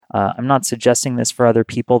I'm not suggesting this for other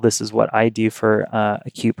people. This is what I do for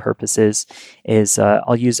acute purposes, is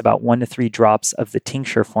I'll use about 1 to 3 drops of the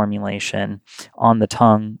tincture formulation on the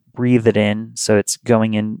tongue, breathe it in, so it's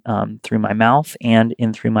going in through my mouth and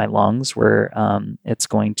in through my lungs, where it's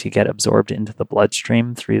going to get absorbed into the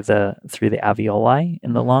bloodstream through the alveoli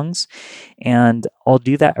in the lungs. And I'll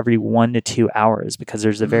do that every 1 to 2 hours because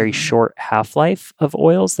there's a very short half-life of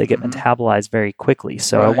oils. They get metabolized very quickly.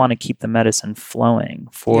 So I want to keep the medicine flowing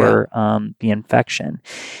for the infection.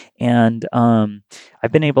 And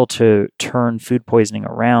I've been able to turn food poisoning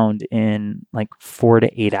around in like 4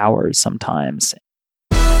 to 8 hours sometimes.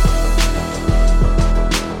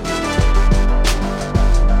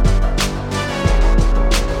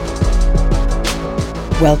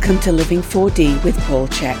 Welcome to Living 4D with Paul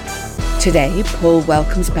Chek. Today, Paul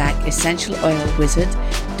welcomes back essential oil wizard,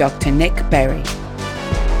 Dr. Nick Berry.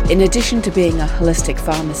 In addition to being a holistic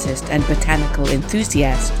pharmacist and botanical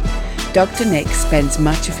enthusiast, Dr. Nick spends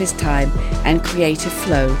much of his time and creative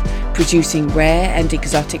flow producing rare and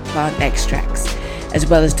exotic plant extracts, as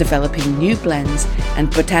well as developing new blends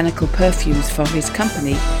and botanical perfumes for his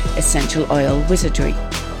company, Essential Oil Wizardry.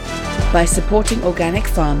 By supporting organic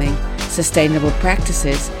farming, sustainable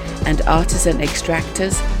practices, and artisan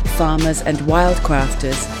extractors, farmers, and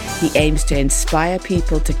wildcrafters, he aims to inspire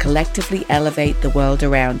people to collectively elevate the world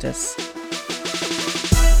around us.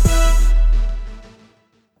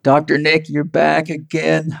 Dr. Nick, you're back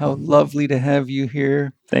again. How lovely to have you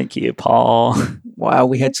here. Thank you, Paul. Wow,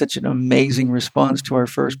 we had such an amazing response to our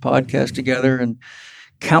first podcast together, and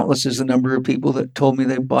countless is the number of people that told me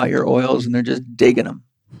they buy your oils and they're just digging them.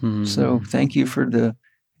 So thank you for the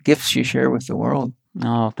gifts you share with the world.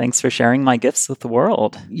 Oh, thanks for sharing my gifts with the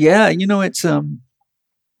world. Yeah,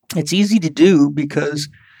 it's easy to do because,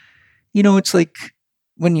 it's like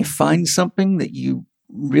when you find something that you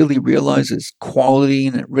really realize is quality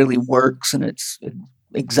and it really works and it's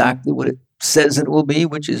exactly what it says it will be,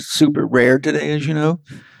 which is super rare today, as you know.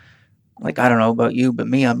 Like, I don't know about you, but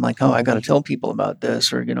me, I'm like, oh, I got to tell people about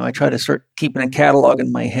this. Or, I try to start keeping a catalog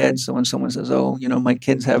in my head. So when someone says, oh, my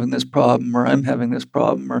kid's having this problem, or I'm having this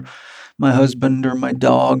problem, or my husband or my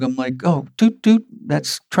dog, I'm like, oh, dude,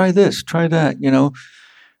 try this, try that,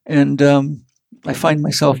 And I find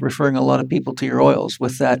myself referring a lot of people to your oils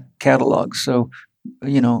with that catalog. So,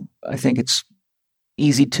 I think it's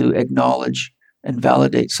easy to acknowledge and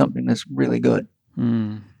validate something that's really good.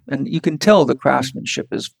 And you can tell the craftsmanship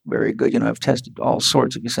is very good. I've tested all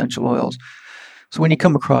sorts of essential oils. So when you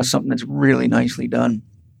come across something that's really nicely done,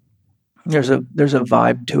 there's a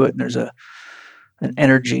vibe to it, and there's an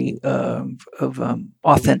energy of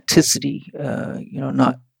authenticity.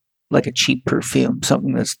 Not like a cheap perfume,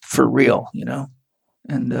 something that's for real.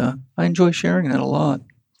 And I enjoy sharing that a lot.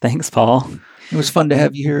 Thanks, Paul. It was fun to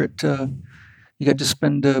have you here you got to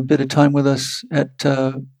spend a bit of time with us at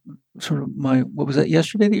sort of what was that,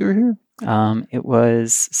 yesterday that you were here? It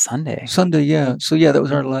was Sunday. Sunday, yeah. So that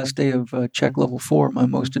was our last day of Chek Level 4, my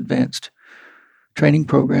most advanced training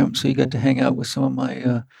program. So you got to hang out with some of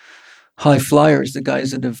my high flyers, the guys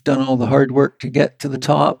that have done all the hard work to get to the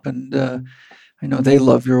top. And I know they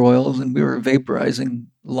love your oils, and we were vaporizing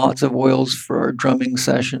lots of oils for our drumming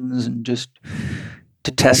sessions and just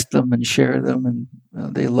to test them and share them. And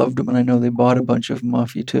they loved them, and I know they bought a bunch of them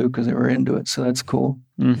off you too because they were into it. So that's cool.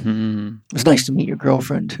 Mm-hmm. It was nice to meet your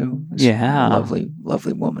girlfriend too. Yeah,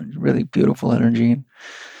 lovely woman, really beautiful energy. And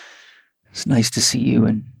it's nice to see you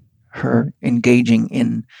and her engaging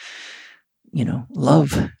in,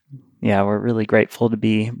 love. Yeah, we're really grateful to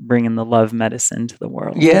be bringing the love medicine to the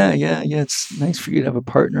world. Yeah. It's nice for you to have a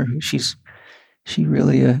partner who she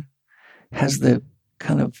really has the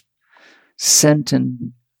kind of scent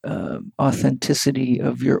and authenticity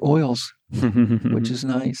of your oils, which is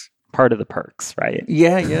nice. Part of the perks, right?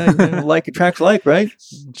 Yeah. Like attracts like, right?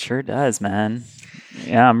 It sure does, man.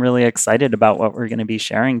 Yeah, I'm really excited about what we're going to be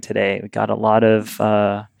sharing today. We got a lot of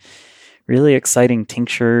really exciting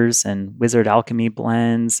tinctures and wizard alchemy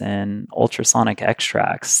blends and ultrasonic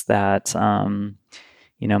extracts that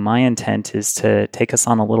my intent is to take us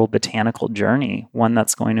on a little botanical journey, one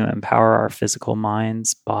that's going to empower our physical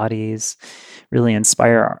minds, bodies, really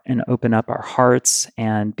inspire and open up our hearts,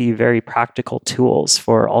 and be very practical tools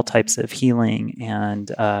for all types of healing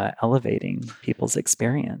and elevating people's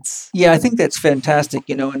experience. Yeah, I think that's fantastic,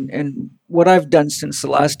 and what I've done since the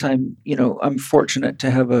last time, I'm fortunate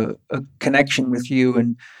to have a connection with you,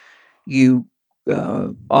 and you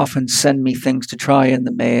often send me things to try in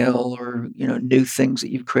the mail, or new things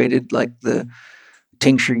that you've created, like the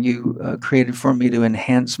tincture you created for me to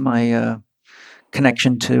enhance my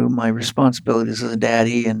connection to my responsibilities as a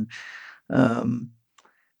daddy, and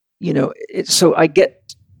so I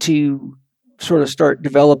get to sort of start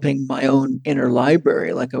developing my own inner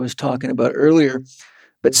library, like I was talking about earlier.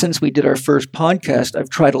 But since we did our first podcast,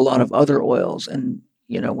 I've tried a lot of other oils. And,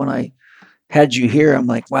 when I had you here, I'm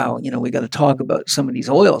like, wow, we got to talk about some of these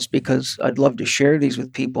oils because I'd love to share these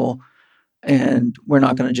with people. And we're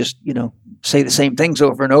not going to just, say the same things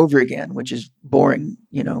over and over again, which is boring,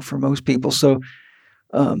 for most people. So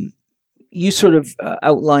you sort of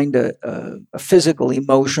outlined a physical,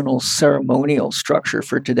 emotional, ceremonial structure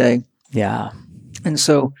for today. Yeah. And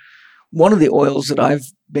so one of the oils that I've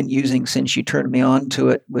been using since you turned me on to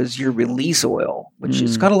it was your release oil, which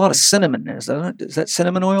it's got a lot of cinnamon in it. Is that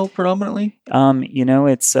cinnamon oil predominantly?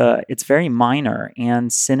 It's very minor,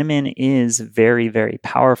 and cinnamon is very, very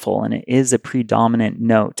powerful, and it is a predominant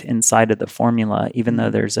note inside of the formula, even though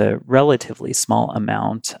there's a relatively small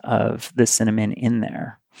amount of the cinnamon in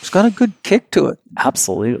there. It's got a good kick to it.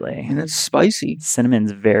 Absolutely. And it's spicy.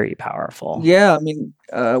 Cinnamon's very powerful. Yeah. I mean,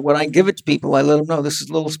 when I give it to people, I let them know this is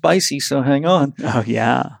a little spicy, so hang on. Oh,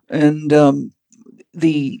 yeah. And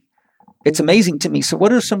it's amazing to me. So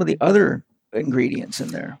what are some of the other ingredients in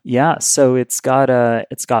there? Yeah. So it's got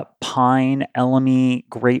pine, elemi,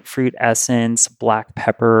 grapefruit essence, black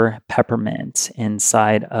pepper, peppermint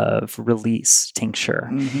inside of release tincture.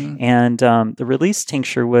 Mm-hmm. And the release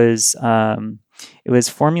tincture was... it was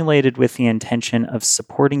formulated with the intention of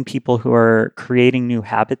supporting people who are creating new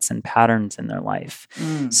habits and patterns in their life.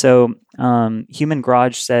 So Human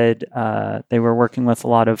Garage said they were working with a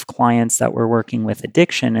lot of clients that were working with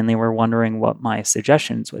addiction, and they were wondering what my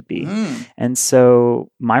suggestions would be. And so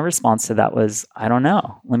my response to that was, I don't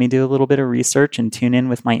know. Let me do a little bit of research and tune in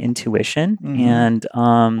with my intuition. And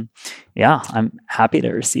I'm happy to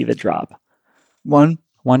receive a drop. One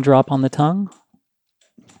drop on the tongue.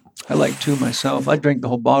 I like two myself. I'd drink the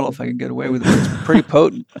whole bottle if I could get away with it. It's pretty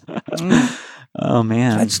potent. Oh,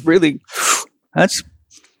 man. You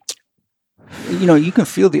can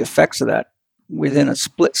feel the effects of that within a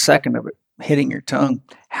split second of it hitting your tongue.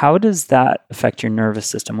 How does that affect your nervous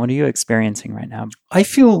system? What are you experiencing right now? I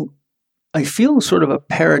feel sort of a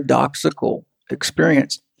paradoxical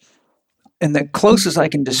experience. And the closest I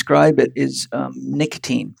can describe it is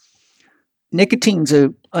nicotine. Nicotine's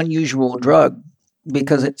an unusual drug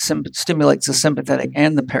because it stimulates the sympathetic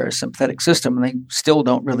and the parasympathetic system, and they still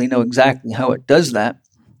don't really know exactly how it does that.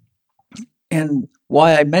 And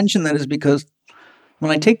why I mention that is because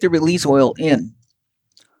when I take the release oil in,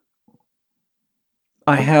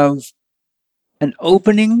 I have an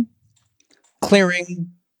opening,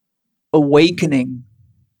 clearing, awakening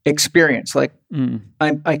experience. Like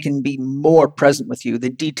I can be more present with you.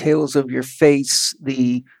 The details of your face,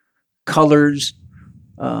 the colors,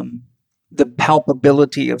 the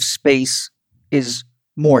palpability of space is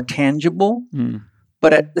more tangible,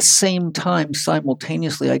 but at the same time,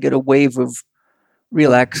 simultaneously, I get a wave of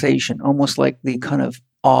relaxation, almost like the kind of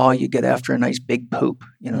awe you get after a nice big poop.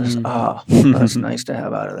 That's nice to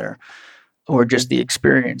have out of there. Or just the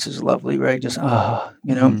experience is lovely, right? Just,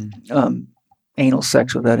 anal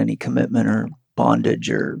sex without any commitment or bondage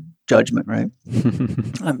or judgment, right?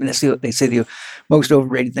 I mean, they say the most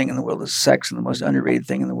overrated thing in the world is sex, and the most underrated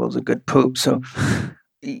thing in the world is a good poop. So,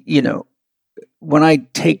 when I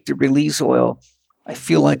take the release oil, I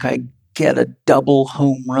feel like I get a double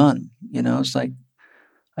home run. It's like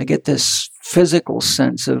I get this physical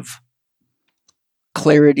sense of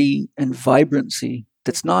clarity and vibrancy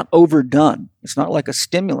that's not overdone. It's not like a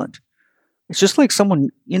stimulant. It's just like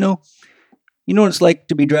someone, what it's like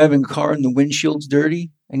to be driving a car and the windshield's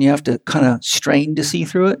dirty and you have to kind of strain to see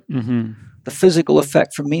through it. Mm-hmm. The physical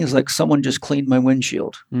effect for me is like someone just cleaned my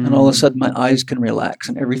windshield and all of a sudden my eyes can relax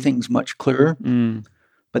and everything's much clearer.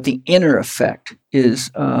 But the inner effect is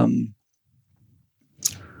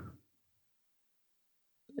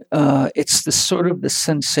it's the sort of the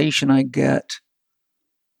sensation I get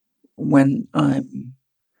when I'm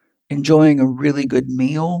enjoying a really good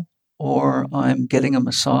meal or I'm getting a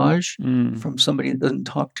massage from somebody that doesn't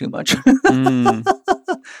talk too much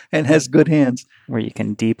and has good hands. Where you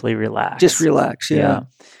can deeply relax. Just relax, yeah.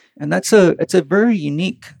 And it's a very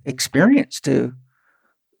unique experience to,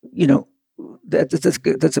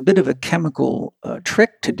 that's a bit of a chemical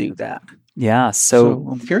trick to do that. Yeah. So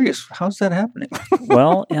I'm curious, how's that happening?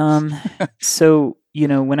 Well, so,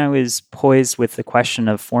 when I was poised with the question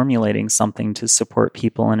of formulating something to support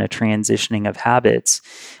people in a transitioning of habits,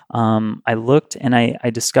 I looked and I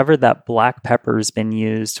discovered that black pepper has been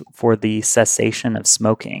used for the cessation of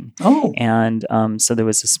smoking. Oh. And so there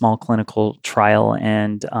was a small clinical trial,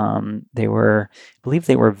 and I believe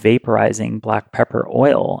they were vaporizing black pepper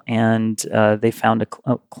oil, and they found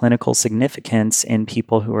a clinical significance in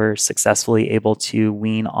people who were successfully able to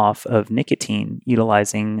wean off of nicotine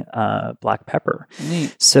utilizing black pepper.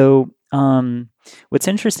 Neat. So what's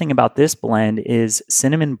interesting about this blend is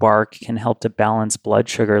cinnamon bark can help to balance blood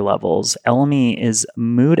sugar levels. Elemi is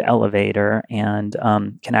mood elevator and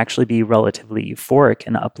can actually be relatively euphoric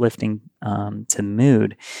and uplifting to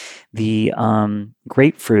mood. The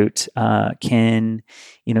grapefruit can,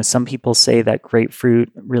 some people say that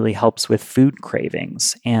grapefruit really helps with food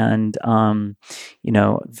cravings, and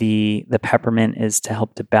the peppermint is to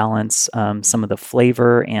help to balance some of the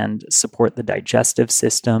flavor and support the digestive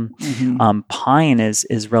system. Mm-hmm. Pine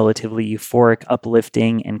is relatively euphoric,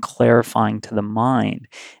 uplifting, and clarifying to the mind.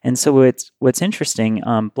 And so what's interesting,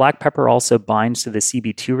 black pepper also binds to the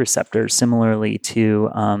CB2 receptor similarly to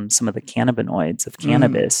some of the cannabinoids of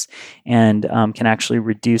cannabis, and can actually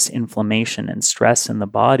reduce inflammation and stress in the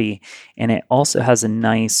body. And it also has a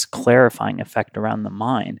nice clarifying effect around the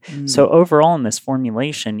mind. So overall in this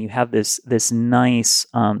formulation, you have this nice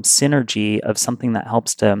synergy of something that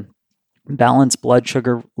helps to balance blood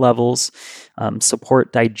sugar levels,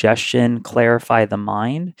 support digestion, clarify the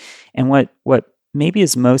mind. And what maybe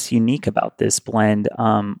is most unique about this blend,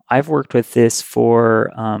 I've worked with this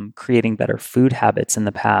for creating better food habits in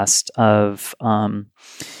the past of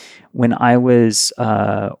when I was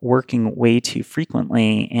working way too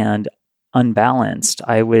frequently and unbalanced,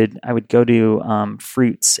 I would go to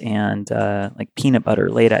fruits and like peanut butter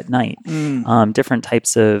late at night, different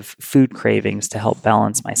types of food cravings to help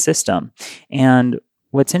balance my system. And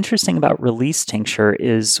what's interesting about Release Tincture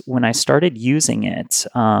is when I started using it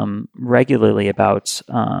regularly, about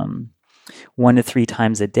 1 to 3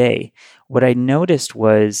 times a day, what I noticed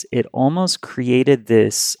was it almost created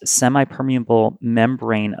this semi-permeable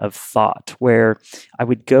membrane of thought where I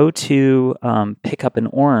would go to pick up an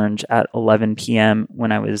orange at 11 p.m.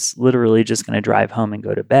 when I was literally just going to drive home and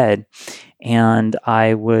go to bed. And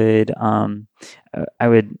I would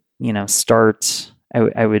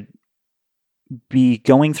be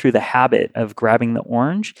going through the habit of grabbing the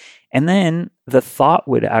orange, and then the thought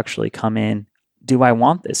would actually come in, do I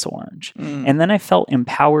want this orange? And then I felt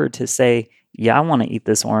empowered to say, yeah, I want to eat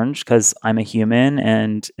this orange because I'm a human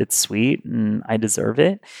and it's sweet and I deserve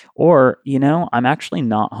it. Or, I'm actually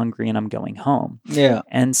not hungry and I'm going home. Yeah.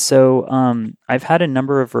 And so I've had a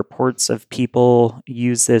number of reports of people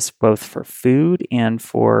use this both for food and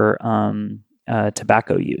for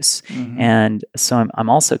tobacco use. And so I'm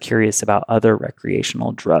also curious about other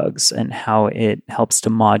recreational drugs and how it helps to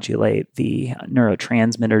modulate the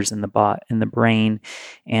neurotransmitters in the brain,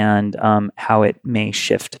 and how it may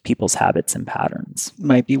shift people's habits and patterns.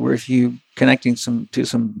 Might be worth you connecting to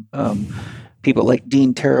some people like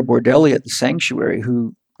Dean Tarabordelli at the Sanctuary.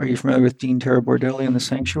 Are you familiar with Dean Tarabordelli in the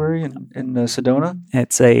Sanctuary in Sedona?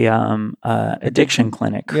 It's a addiction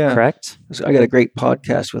clinic, correct? I got a great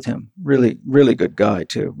podcast with him. Really, really good guy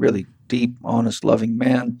too. Really deep, honest, loving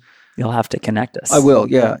man. You'll have to connect us. I will.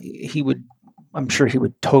 Yeah, I'm sure he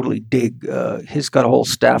would totally dig. He's got a whole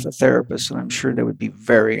staff of therapists, and I'm sure they would be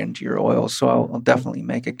very into your oil. So I'll definitely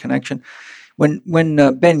make a connection. When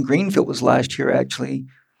Ben Greenfield was last here, actually,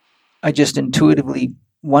 I just intuitively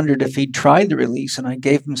wondered if he'd tried the Release, and I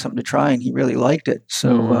gave him something to try, and he really liked it.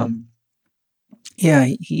 So,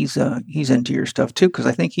 he's into your stuff too, because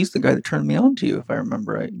I think he's the guy that turned me on to you, if I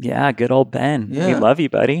remember right. Yeah, good old Ben. Yeah. We love you,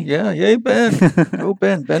 buddy. Yeah, yay, Ben. Go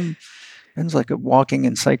Ben. Ben's like a walking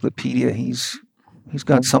encyclopedia. He's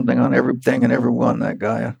got something on everything and everyone, that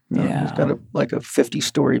guy. Yeah. He's got a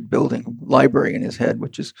 50-story building library in his head,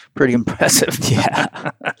 which is pretty impressive.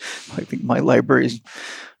 Yeah. I think my library's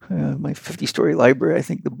my 50-story library, I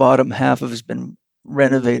think the bottom half of it has been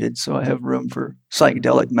renovated, so I have room for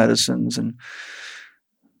psychedelic medicines and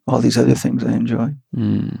all these other things I enjoy,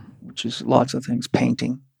 which is lots of things,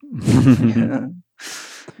 painting,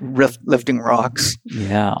 lifting rocks.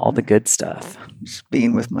 Yeah, all the good stuff. Just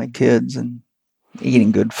being with my kids and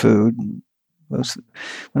eating good food. And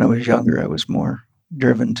when I was younger, I was more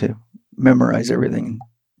driven to memorize everything and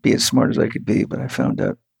be as smart as I could be, but I found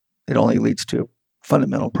out it only leads to a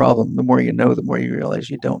fundamental problem. The more you know, the more you realize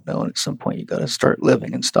you don't know. And at some point, you got to start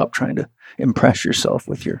living and stop trying to impress yourself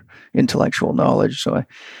with your intellectual knowledge. So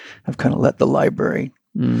I've kind of let the library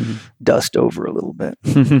dust over a little bit.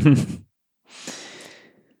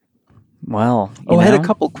 Well, I had a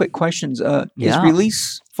couple quick questions. Is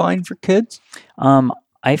Release fine for kids?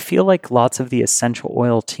 I feel like lots of the essential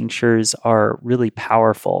oil tinctures are really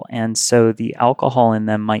powerful. And so the alcohol in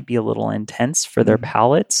them might be a little intense for their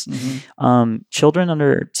palates. Children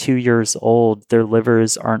under 2 years old, their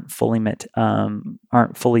livers aren't fully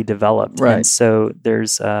developed. Right. And so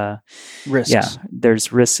there's Risks. Yeah,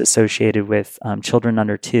 there's risks associated with children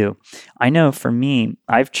under 2. I know for me,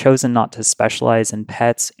 I've chosen not to specialize in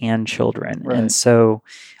pets and children. Right. And so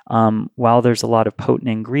while there's a lot of potent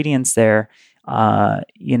ingredients there,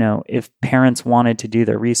 if parents wanted to do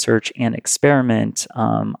their research and experiment,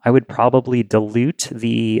 I would probably dilute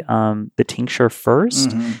the tincture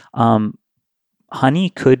first. Honey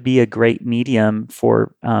could be a great medium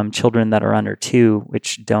for children that are under 2,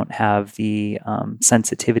 which don't have the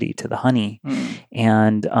sensitivity to the honey.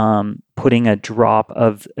 And putting a drop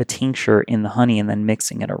of a tincture in the honey and then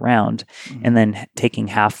mixing it around and then taking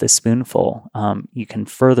half the spoonful, you can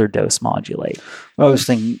further dose modulate. Well, I was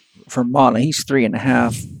thinking for Mana, he's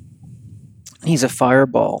 3.5. He's a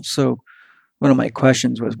fireball. So one of my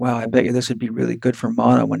questions was, wow, I bet you this would be really good for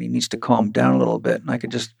Mana when he needs to calm down a little bit. And I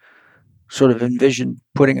could just sort of envision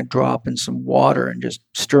putting a drop in some water and just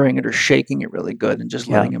stirring it or shaking it really good and just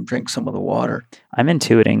letting him drink some of the water. I'm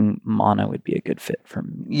intuiting Mana would be a good fit for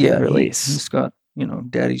release. He's got,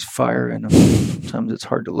 daddy's fire in him. Sometimes it's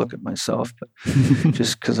hard to look at myself, but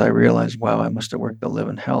just because I realize, wow, I must have worked the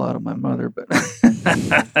living hell out of my mother, but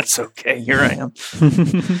that's okay. Here I am.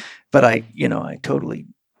 But I totally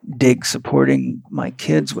dig supporting my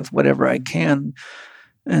kids with whatever I can.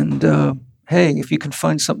 And, hey, if you can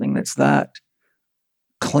find something that's that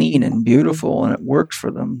clean and beautiful and it works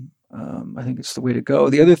for them, I think it's the way to go.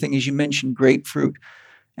 The other thing is you mentioned grapefruit,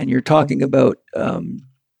 and you're talking about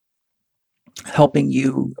helping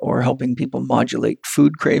people modulate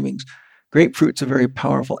food cravings. Grapefruit's a very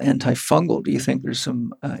powerful antifungal. Do you think there's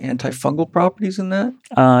some antifungal properties in that?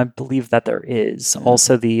 I believe that there is. Yeah.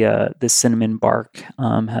 Also, the cinnamon bark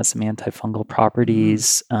has some antifungal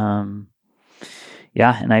properties. And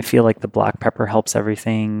I feel like the black pepper helps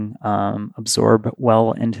everything absorb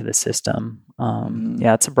well into the system.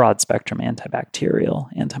 It's a broad spectrum antibacterial,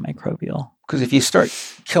 antimicrobial. Because if you start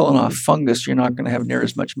killing off fungus, you're not going to have near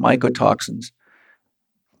as much mycotoxins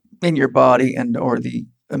in your body or the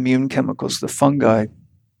immune chemicals. The fungi,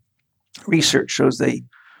 research shows they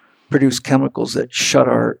produce chemicals that shut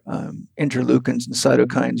our interleukins and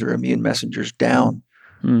cytokines or immune messengers down,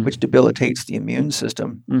 which debilitates the immune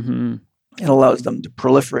system. It allows them to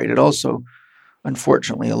proliferate. It also,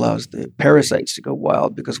 unfortunately, allows the parasites to go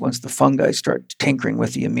wild, because once the fungi start tinkering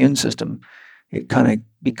with the immune system, it kind of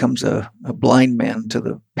becomes a blind man to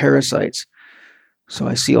the parasites. So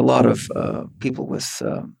I see a lot of people with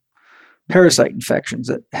parasite infections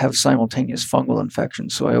that have simultaneous fungal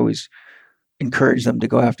infections. So I always encourage them to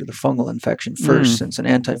go after the fungal infection first, since an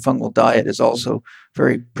antifungal diet is also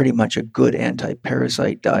pretty much a good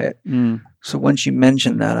anti-parasite diet. So once you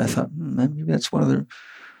mentioned that, I thought maybe that's one of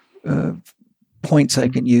the points I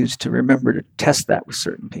can use to remember to test that with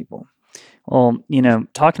certain people. Well,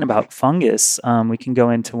 talking about fungus, we can go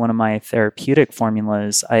into one of my therapeutic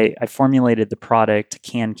formulas. I formulated the product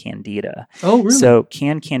Can-Candida. Oh, really? So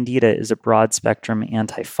Can-Candida is a broad spectrum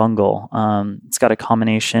antifungal. It's got a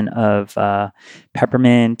combination of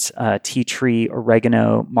peppermint, tea tree,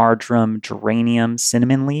 oregano, marjoram, geranium,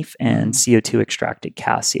 cinnamon leaf, and CO2 extracted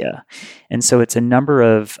cassia. And so it's a number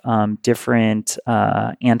of different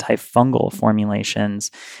antifungal formulations.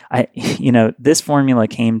 This formula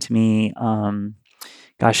came to me.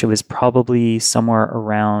 It was probably somewhere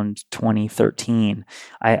around 2013.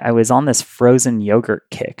 I was on this frozen yogurt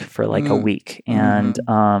kick for like a week, and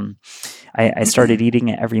I started eating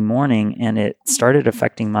it every morning, and it started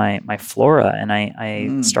affecting my flora, and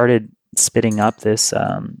I started spitting up this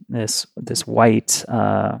white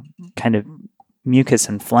kind of mucus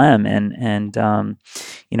and phlegm, and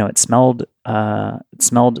it smelled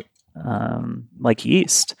like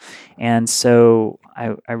yeast. And so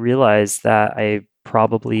I realized that I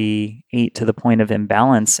probably ate to the point of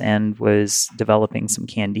imbalance and was developing some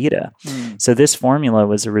candida. So this formula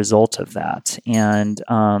was a result of that. And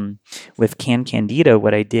with Can-Candida,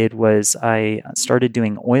 what I did was I started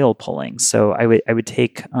doing oil pulling. So I would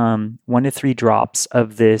take 1 to 3 drops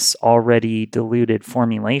of this already diluted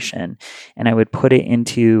formulation, and I would put it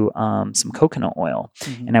into some coconut oil,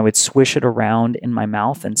 and I would swish it around in my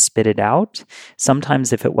mouth and spit it out.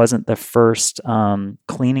 Sometimes if it wasn't the first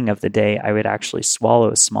cleaning of the day, I would actually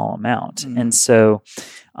swallow a small amount. And so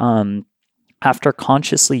After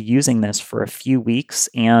consciously using this for a few weeks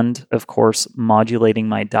and, of course, modulating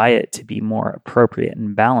my diet to be more appropriate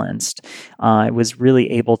and balanced, I was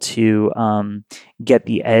really able to get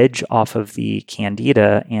the edge off of the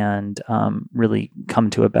Candida and really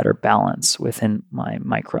come to a better balance within my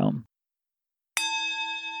microbiome.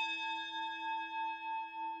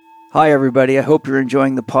 Hi, everybody. I hope you're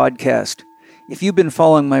enjoying the podcast. If you've been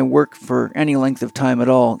following my work for any length of time at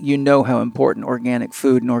all, you know how important organic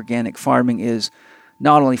food and organic farming is,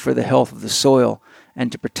 not only for the health of the soil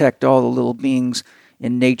and to protect all the little beings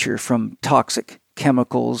in nature from toxic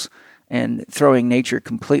chemicals and throwing nature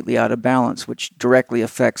completely out of balance, which directly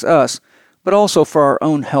affects us, but also for our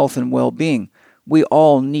own health and well-being. We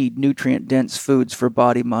all need nutrient-dense foods for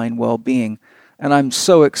body, mind, well-being. And I'm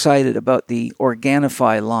so excited about the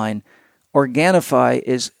Organifi line. Organifi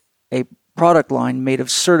is a product line made of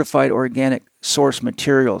certified organic source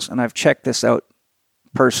materials, and I've checked this out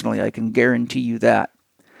personally. I can guarantee you that.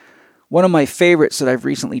 One of my favorites that I've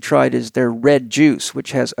recently tried is their red juice,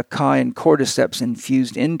 which has acai and cordyceps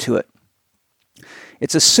infused into it.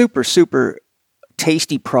 It's a super, super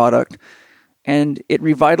tasty product, and it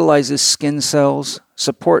revitalizes skin cells,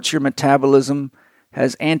 supports your metabolism,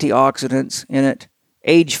 has antioxidants in it,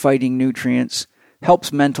 age-fighting nutrients,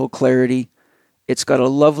 helps mental clarity. It's got a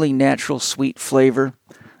lovely natural sweet flavor.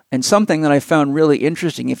 And something that I found really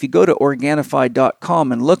interesting, if you go to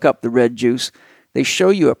Organifi.com and look up the red juice, they show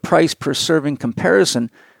you a price per serving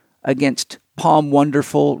comparison against Palm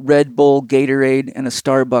Wonderful, Red Bull, Gatorade, and a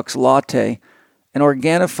Starbucks latte. And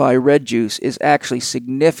Organifi red juice is actually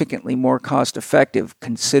significantly more cost effective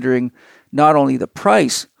considering not only the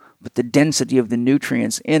price, but the density of the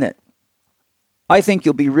nutrients in it. I think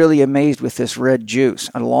you'll be really amazed with this red juice,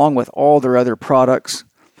 along with all their other products.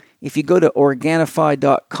 If you go to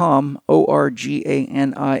Organifi.com, Organifi.com,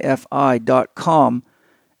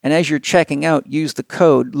 and as you're checking out, use the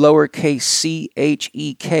code lowercase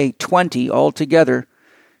CHEK20 all together,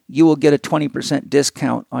 you will get a 20%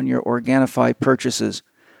 discount on your Organifi purchases.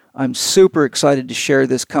 I'm super excited to share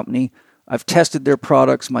this company. I've tested their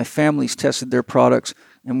products, my family's tested their products,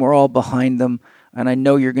 and we're all behind them. And I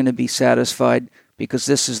know you're going to be satisfied because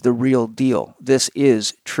this is the real deal. This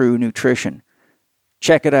is true nutrition.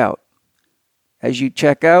 Check it out. As you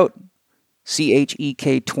check out,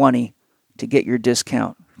 CHEK20 to get your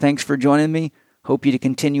discount. Thanks for joining me. Hope you to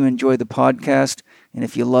continue to enjoy the podcast. And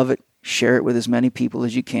if you love it, share it with as many people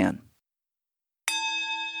as you can.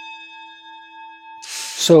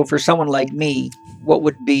 So for someone like me, what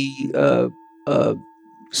would be a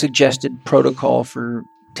suggested protocol for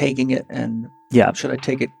taking it? And should I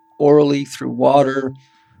take it orally through water?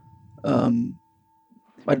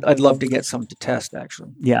 I'd love to get some to test,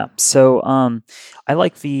 actually. Yeah. So I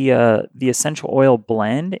like the essential oil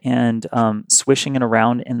blend and swishing it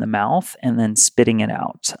around in the mouth and then spitting it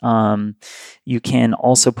out. You can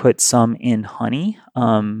also put some in honey.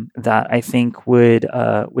 That I think would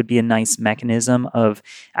be a nice mechanism of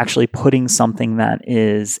actually putting something that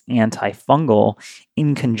is antifungal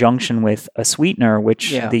in conjunction with a sweetener,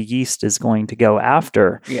 which the yeast is going to go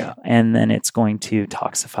after, and then it's going to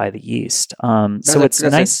toxify the yeast. So it's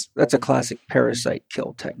nice. That's a classic parasite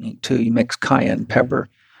kill technique too. You mix cayenne pepper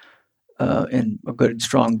in a good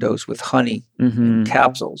strong dose with honey in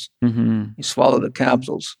capsules. You swallow the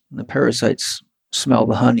capsules, and the parasites smell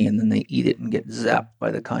the honey, and then they eat it and get zapped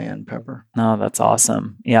by the cayenne pepper. Oh, that's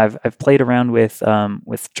awesome. Yeah, I've played around with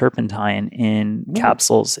turpentine in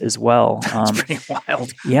capsules as well. That's pretty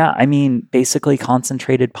wild. Yeah, I mean, basically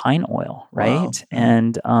concentrated pine oil, right?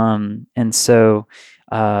 Wow. And so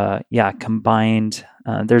combined.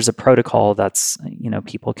 There's a protocol that's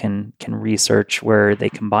people can research where they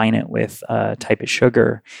combine it with a type of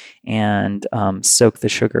sugar and soak the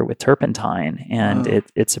sugar with turpentine, and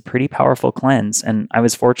it's a pretty powerful cleanse. And I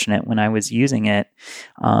was fortunate when I was using it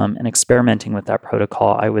and experimenting with that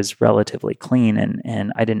protocol. I was relatively clean,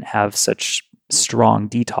 and I didn't have such strong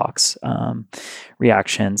detox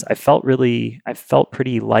reactions. I felt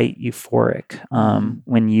pretty light euphoric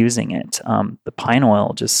when using it. The pine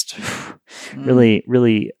oil just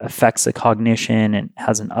really affects the cognition and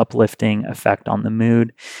has an uplifting effect on the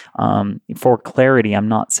mood. For clarity, I'm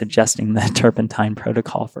not suggesting the turpentine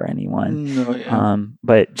protocol for anyone,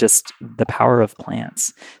 but just the power of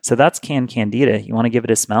plants. So that's Candida. You want to give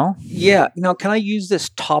it a smell? Yeah. Can I use this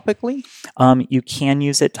topically? You can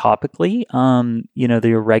use it topically.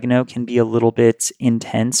 The oregano can be a little bit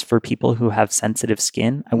intense for people who have sensitive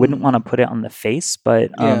skin. I wouldn't want to put it on the face,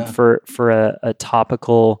 but for a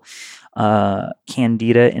topical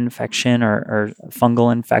candida infection or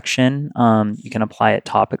fungal infection, you can apply it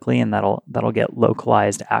topically, and that'll get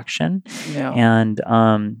localized action. Yeah. And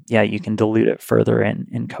you can dilute it further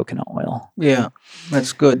in coconut oil. Yeah,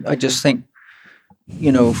 that's good. I just think,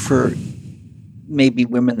 for maybe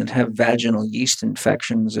women that have vaginal yeast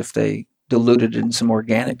infections, if they dilute it in some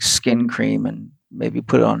organic skin cream and maybe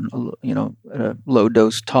put it on, at a low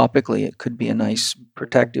dose topically, it could be a nice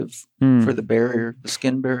protective for the barrier, the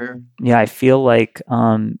skin barrier. Yeah, I feel like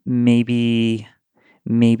maybe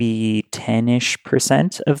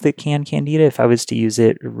 10-ish% of the candida, if I was to use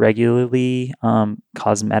it regularly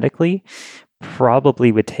cosmetically,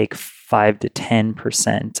 probably would take 5 to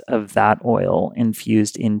 10% of that oil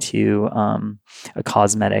infused into a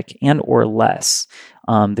cosmetic and or less.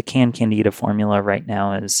 The candida formula right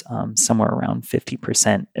now is somewhere around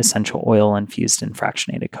 50% essential oil infused in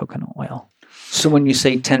fractionated coconut oil. So when you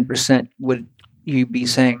say 10%, would you be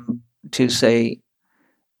saying to say,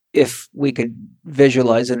 if we could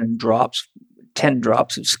visualize it in drops, 10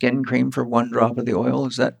 drops of skin cream for 1 drop of the oil?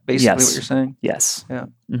 Is that basically what you're saying? Yes. Yeah.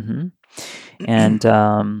 Mm-hmm. And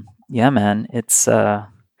man, it's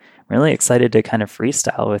really excited to kind of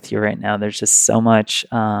freestyle with you right now. There's just so much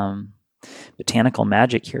botanical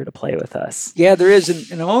magic here to play with us. Yeah, there is.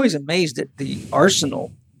 And I'm always amazed at the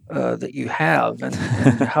arsenal that you have and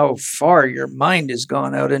how far your mind has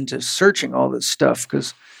gone out into searching all this stuff.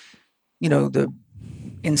 Because, the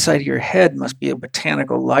inside of your head must be a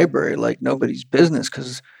botanical library like nobody's business.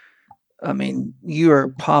 Because, you are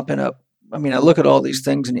popping up. I look at all these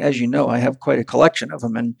things, and as you know, I have quite a collection of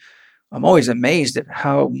them, and I'm always amazed at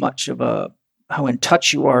how in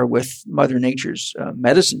touch you are with Mother Nature's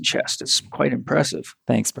medicine chest. It's quite impressive.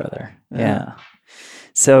 Thanks, brother. Yeah.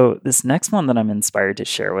 So this next one that I'm inspired to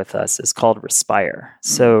share with us is called Respire.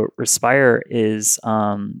 So Respire is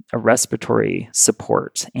a respiratory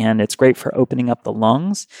support, and it's great for opening up the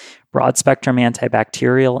lungs, broad spectrum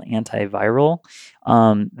antibacterial, antiviral.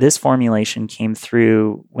 This formulation came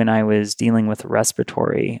through when I was dealing with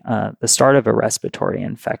the start of a respiratory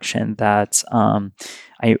infection that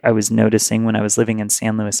I was noticing when I was living in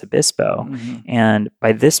San Luis Obispo. Mm-hmm. And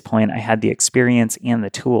by this point, I had the experience and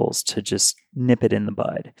the tools to just nip it in the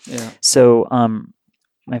bud. Yeah. So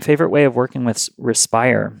my favorite way of working with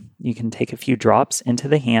Respire, you can take a few drops into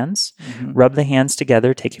the hands, rub the hands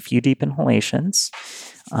together, take a few deep inhalations.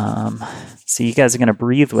 So you guys are going to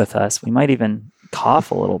breathe with us. We might even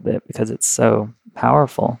cough a little bit because it's so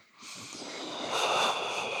powerful.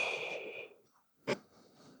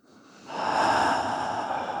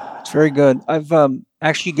 It's very good. I've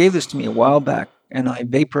actually gave this to me a while back, and I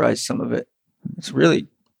vaporized some of it. It's really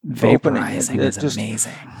vaporizing. It is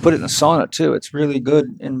amazing. Put it in a sauna too. It's really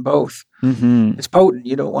good in both. Mm-hmm. It's potent.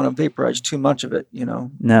 You don't want to vaporize too much of it,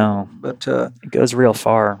 No, but it goes real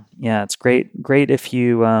far. Yeah, it's great. Great if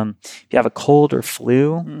you have a cold or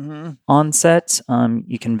flu onset.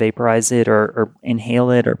 You can vaporize it or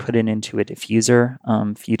inhale it or put it into a diffuser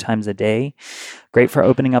a few times a day. Great for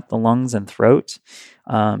opening up the lungs and throat.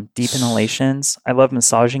 Deep inhalations. I love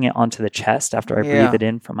massaging it onto the chest after I breathe it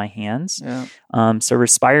in from my hands. Yeah. So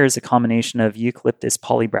Respire is a combination of Eucalyptus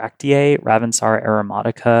polybracteae, Ravensara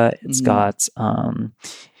aromatica. It's got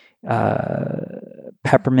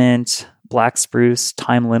peppermint, black spruce,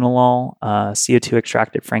 thyme linalool, CO2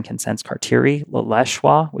 extracted frankincense carteri,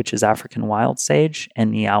 leleshwa, which is African wild sage,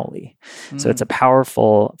 and niauli. So it's a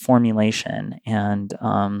powerful formulation, and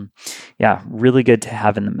really good to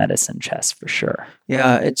have in the medicine chest for sure.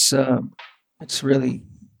 Yeah, it's really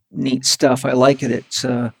neat stuff. I like it. It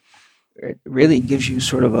really gives you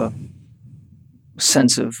sort of a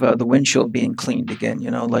sense of the windshield being cleaned again.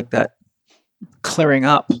 Like that clearing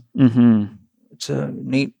up. Mm-hmm. It's a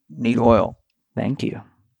neat oil. Thank you.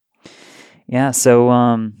 Yeah, so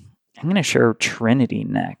I'm going to share Trinity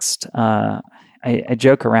next. I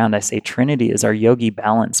joke around. I say Trinity is our Yogi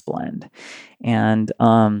Balance blend. And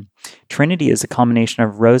Trinity is a combination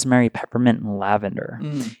of rosemary, peppermint, and lavender.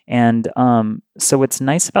 And so what's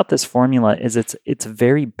nice about this formula is it's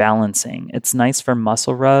very balancing. It's nice for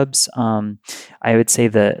muscle rubs. I would say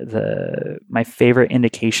my favorite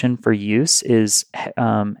indication for use is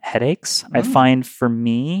headaches. I find for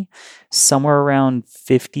me, somewhere around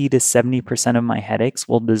 50 to 70% of my headaches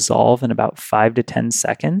will dissolve in about 5 to 10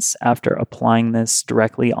 seconds after applying this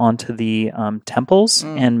directly onto the temples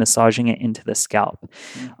and massaging it into the scalp.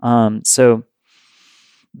 So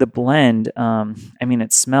the blend,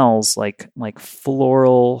 it smells like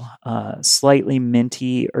floral, slightly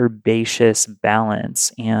minty, herbaceous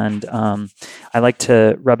balance. And I like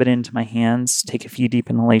to rub it into my hands, take a few deep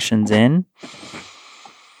inhalations in,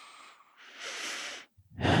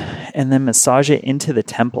 and then massage it into the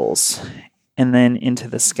temples and then into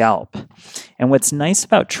the scalp. And what's nice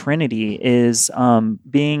about Trinity is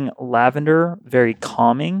being lavender, very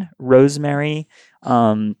calming, rosemary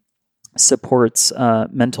supports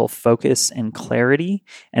mental focus and clarity,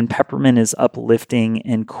 and peppermint is uplifting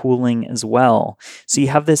and cooling as well. So you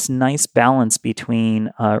have this nice balance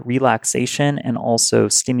between relaxation and also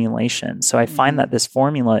stimulation. So I find that this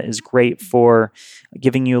formula is great for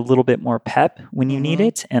giving you a little bit more pep when you need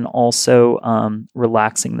it, and also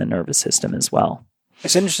relaxing the nervous system as well.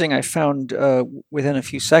 It's interesting. I found within a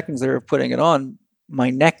few seconds there of putting it on, my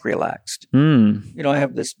neck relaxed. You know, I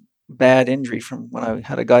have this bad injury from when I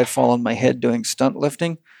had a guy fall on my head doing stunt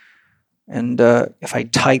lifting. And if I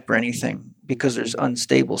type or anything, because there's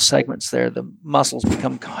unstable segments there, the muscles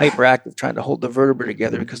become hyperactive trying to hold the vertebrae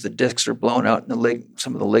together because the discs are blown out and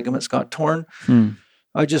some of the ligaments got torn. So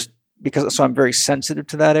I'm very sensitive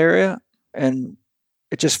to that area. And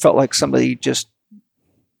it just felt like somebody just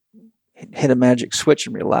hit a magic switch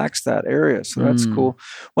and relaxed that area. So that's cool.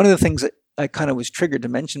 One of the things that I kind of was triggered to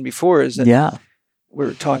mention before is that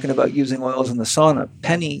we're talking about using oils in the sauna.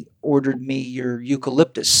 Penny ordered me your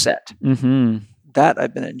eucalyptus set. That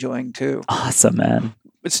I've been enjoying too. Awesome, man.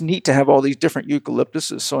 It's neat to have all these different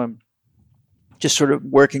eucalyptuses. So I'm just sort of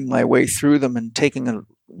working my way through them and taking a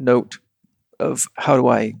note of how do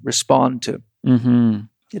I respond to the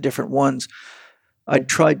different ones. I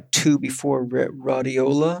tried 2 before,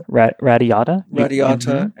 Radiata,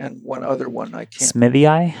 and one other one. I can't.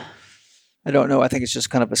 Smithii? I don't know. I think it's just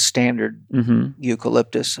kind of a standard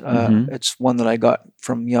eucalyptus. It's one that I got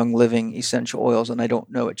from Young Living Essential Oils, and I don't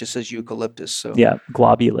know. It just says eucalyptus. So yeah,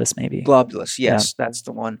 globulus maybe. Globulus, yes, that's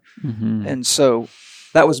the one. And so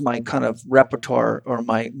that was my kind of repertoire or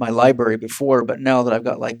my library before. But now that I've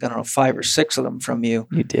got 5 or 6 of them from you,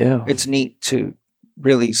 it's neat to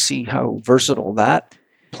really see how versatile that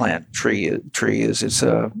plant tree is. It's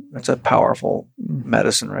a powerful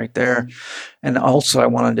medicine right there. And also I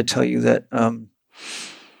wanted to tell you that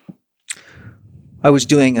I was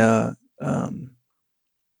doing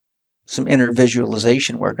some inner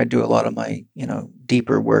visualization work. I do a lot of my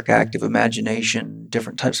deeper work, active imagination,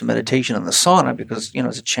 different types of meditation in the sauna because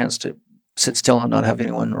it's a chance to sit still and not have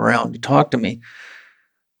anyone around to talk to me.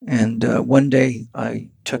 And one day I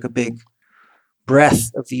took a big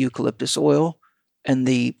breath of the eucalyptus oil, and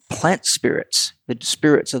the plant spirits, the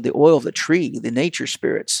spirits of the oil of the tree, the nature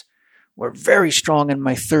spirits, were very strong in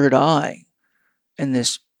my third eye. And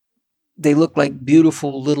they look like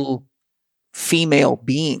beautiful little female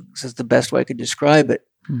beings, is the best way I could describe it.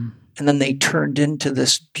 And then they turned into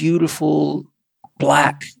this beautiful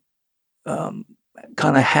black, kind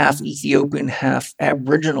of half Ethiopian, half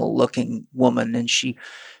Aboriginal looking woman.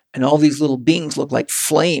 And all these little beings look like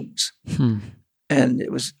flames. And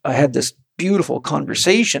I had this beautiful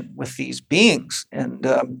conversation with these beings. And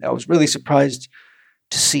I was really surprised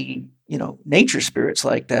to see, nature spirits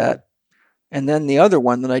like that. And then the other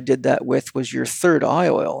one that I did that with was your third eye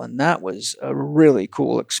oil. And that was a really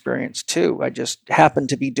cool experience too. I just happened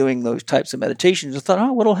to be doing those types of meditations. I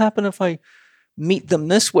thought, what'll happen if I meet them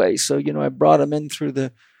this way? So, I brought them in through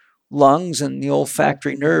the lungs, and the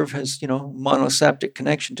olfactory nerve has, monoseptic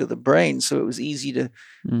connection to the brain. So it was easy to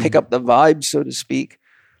pick up the vibe, so to speak.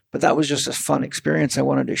 But that was just a fun experience I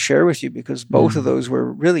wanted to share with you because both of those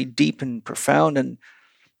were really deep and profound. And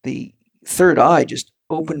the third eye just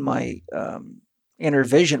opened my inner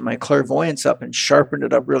vision, my clairvoyance up and sharpened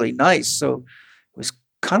it up really nice. So it was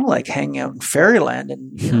kind of like hanging out in fairyland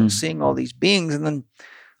and seeing all these beings. And then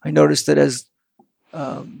I noticed that as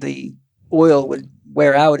the oil would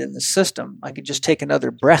wear out in the system, I could just take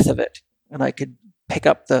another breath of it and I could pick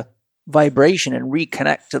up the vibration and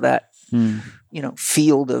reconnect to that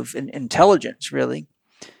field of intelligence, really.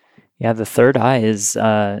 Yeah, the third eye is,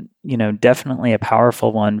 definitely a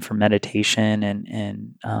powerful one for meditation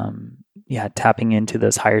and tapping into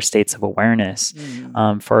those higher states of awareness.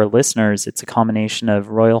 For our listeners, it's a combination of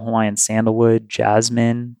Royal Hawaiian sandalwood,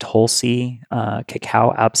 jasmine, tulsi,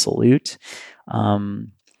 cacao absolute.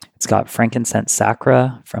 It's got frankincense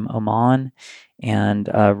sacra from Oman and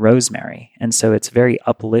rosemary. And so it's very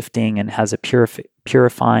uplifting and has a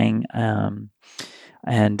purifying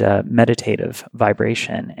and meditative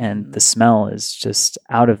vibration. And the smell is just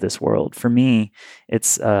out of this world. For me,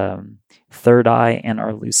 it's third eye, and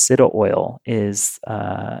our Lucida oil is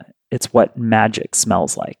it's what magic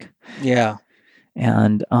smells like. Yeah.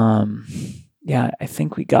 And I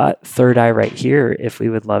think we got third eye right here if we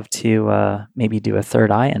would love to maybe do a third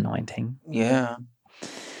eye anointing. Yeah.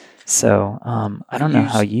 So I don't know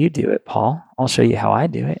how you do it, Paul. I'll show you how I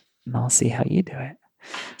do it, and I'll see how you do it.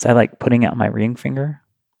 So I like putting out my ring finger,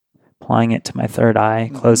 applying it to my third eye,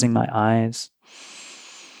 closing my eyes,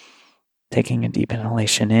 taking a deep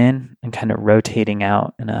inhalation in and kind of rotating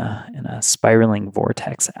out in a spiraling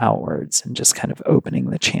vortex outwards and just kind of opening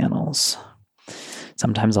the channels.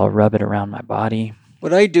 Sometimes I'll rub it around my body.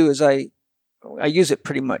 What I do is I use it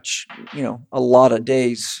pretty much, a lot of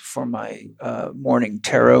days for my morning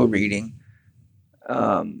tarot reading.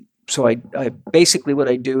 So I basically what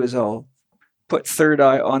I do is I'll put third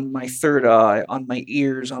eye, on my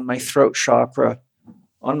ears, on my throat chakra,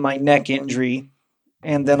 on my neck injury,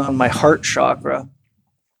 and then on my heart chakra.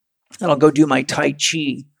 And I'll go do my Tai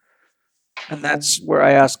Chi. And that's where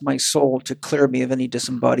I ask my soul to clear me of any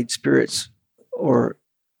disembodied spirits or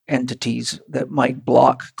entities that might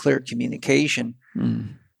block clear communication.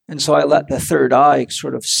 And so I let the third eye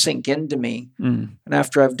sort of sink into me. And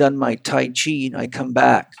after I've done my Tai Chi, I come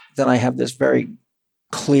back. Then I have this very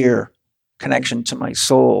clear connection to my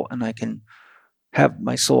soul, and I can have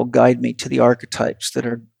my soul guide me to the archetypes that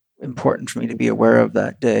are important for me to be aware of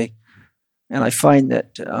that day. And I find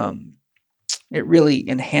that it really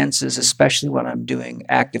enhances, especially when I'm doing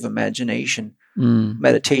active imagination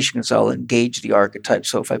meditation, because I'll engage the archetype.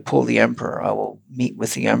 So if I pull the Emperor, I will meet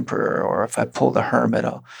with the Emperor, or if I pull the Hermit,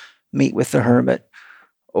 I'll meet with the Hermit,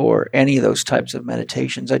 or any of those types of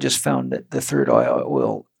meditations. I just found that the third eye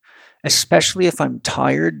will, especially if I'm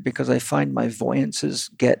tired, because I find my voyances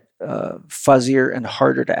get fuzzier and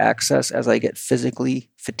harder to access as I get physically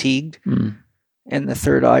fatigued. And the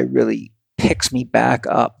third eye really picks me back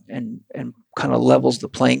up and kind of levels the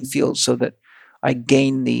playing field so that I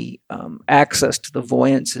gain the access to the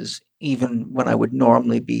voyances even when I would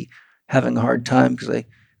normally be having a hard time, because I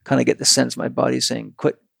kind of get the sense my body's saying,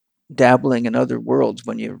 quit dabbling in other worlds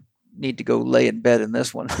when you need to go lay in bed in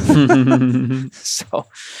this one. So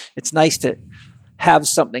it's nice to have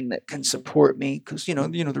something that can support me, because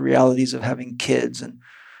the realities of having kids and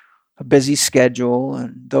a busy schedule,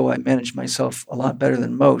 and though I manage myself a lot better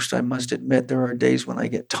than most, I must admit there are days when I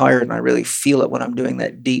get tired, and I really feel it when I'm doing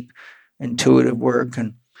that deep intuitive work.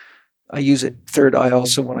 And I use it third eye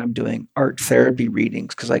also when I'm doing art therapy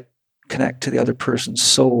readings, because I connect to the other person's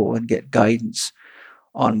soul and get guidance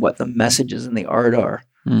on what the messages in the art are.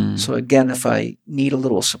 So again, if I need a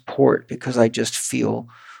little support because I just feel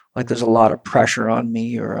like there's a lot of pressure on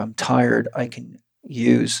me or I'm tired, I can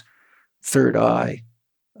use third eye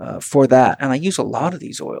for that. And I use a lot of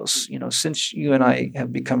these oils. Since you and I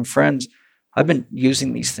have become friends, I've been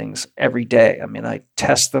using these things every day. I mean, I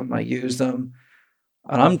test them, I use them.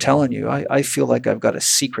 And I'm telling you, I feel like I've got a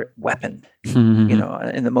secret weapon, in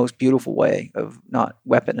the most beautiful way, of not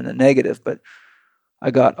weapon in a negative, but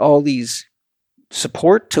I got all these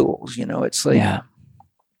support tools. It's like,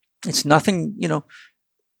 it's nothing,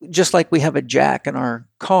 just like we have a jack in our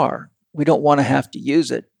car. We don't want to have to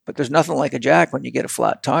use it, but there's nothing like a jack when you get a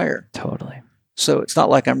flat tire. Totally. So it's not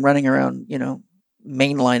like I'm running around,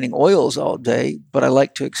 mainlining oils all day, but I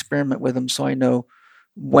like to experiment with them so I know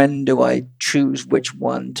when do I choose which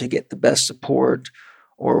one to get the best support,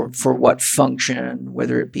 or for what function,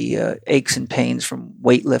 whether it be aches and pains from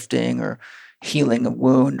weightlifting, or healing a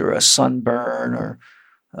wound, or a sunburn, or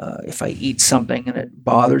if I eat something and it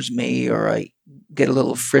bothers me, or I get a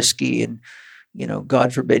little frisky and,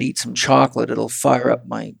 God forbid, eat some chocolate, it'll fire up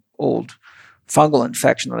my old fungal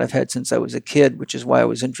infection that I've had since I was a kid, which is why I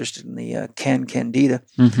was interested in the Candida.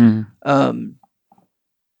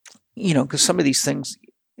 Because some of these things,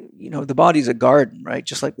 the body's a garden, right?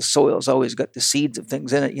 Just like the soil's always got the seeds of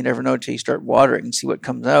things in it. You never know until you start watering and see what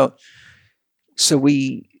comes out. So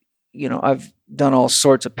I've done all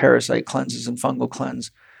sorts of parasite cleanses and fungal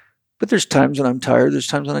cleanse, but there's times when I'm tired. There's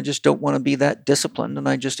times when I just don't want to be that disciplined, and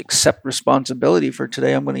I just accept responsibility for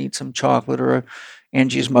today. I'm going to eat some chocolate, or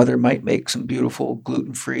Angie's mother might make some beautiful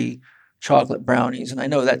gluten-free chocolate brownies. And I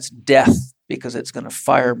know that's death because it's going to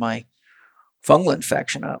fire my fungal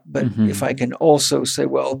infection up. But if I can also say,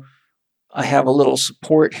 well, I have a little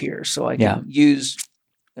support here, so I can use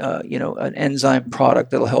an enzyme product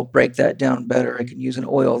that'll help break that down better. I can use an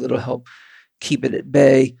oil that'll help keep it at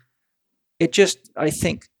bay. I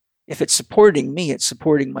think if it's supporting me, it's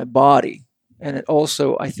supporting my body. And it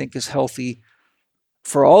also, I think, is healthy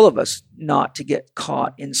for all of us not to get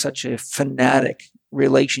caught in such a fanatic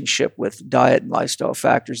relationship with diet and lifestyle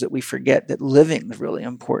factors that we forget that living is really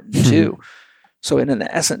important too. So in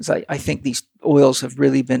essence, I think these oils have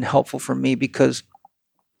really been helpful for me because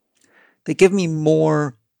they give me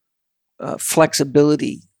more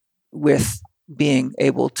flexibility with being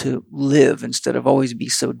able to live instead of always be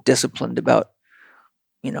so disciplined about,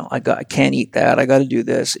 I can't eat that, I got to do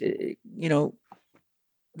this.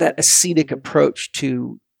 That ascetic approach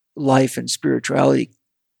to life and spirituality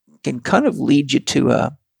can kind of lead you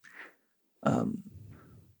to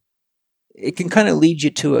it can kind of lead you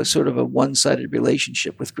to a sort of a one-sided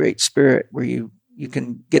relationship with Great Spirit, where you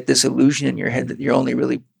can get this illusion in your head that you're only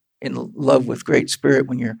really in love with Great Spirit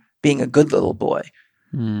when you're being a good little boy,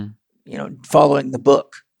 following the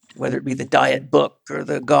book, whether it be the diet book or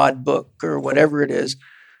the God book or whatever it is.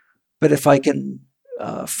 But if I can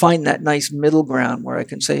find that nice middle ground where I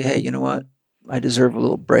can say, hey, you know what? I deserve a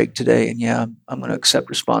little break today. And yeah, I'm going to accept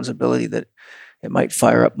responsibility that it might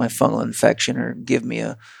fire up my fungal infection or give me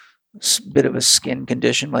a bit of a skin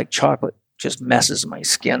condition, like chocolate just messes my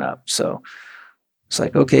skin up. So it's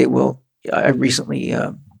like, okay, well, I recently,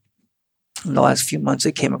 in the last few months,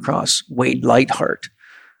 I came across Wade Lightheart,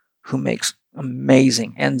 who makes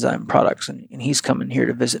amazing enzyme products, and he's coming here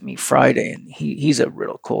to visit me Friday, and he's a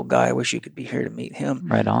real cool guy. I wish you could be here to meet him.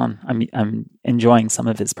 Right on. I'm enjoying some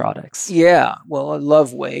of his products. Yeah, well, I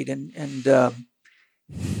love Wade, and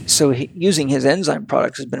so using his enzyme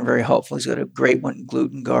products has been very helpful. He's got a great one,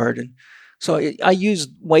 Gluten Guard, and so I use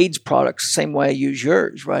Wade's products the same way I use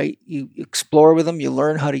yours. Right? You explore with them, you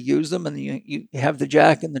learn how to use them, and you have the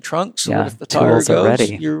jack in the trunk, so that if the tire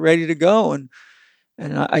goes, you're ready to go. And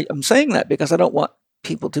I'm saying that because I don't want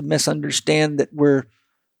people to misunderstand that we're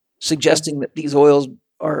suggesting that these oils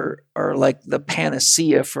are like the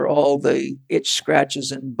panacea for all the itch,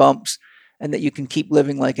 scratches, and bumps, and that you can keep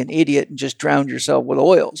living like an idiot and just drown yourself with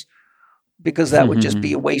oils, because that would just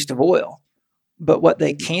be a waste of oil. But what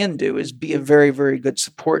they can do is be a very, very good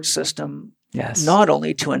support system, not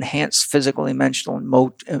only to enhance physical, mental,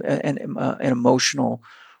 and emotional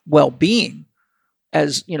well-being,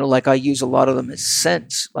 as like I use a lot of them as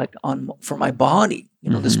scents, like for my body.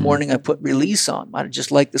 This morning I put Release on. I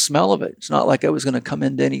just like the smell of it. It's not like I was going to come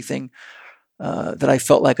into anything that I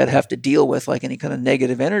felt like I'd have to deal with, like any kind of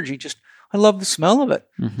negative energy. Just I love the smell of it,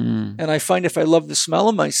 and I find if I love the smell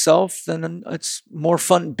of myself, then it's more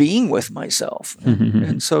fun being with myself.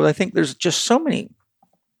 And so I think there's just so many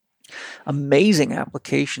amazing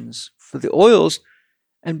applications for the oils,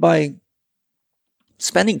 and by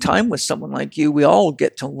spending time with someone like you, we all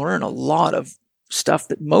get to learn a lot of stuff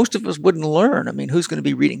that most of us wouldn't learn. I mean, who's going to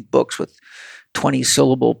be reading books with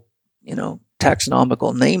 20-syllable,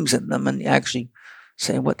 taxonomical names in them and actually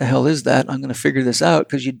saying, what the hell is that? I'm going to figure this out,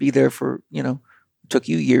 because you'd be there for, took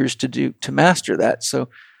you years to master that. So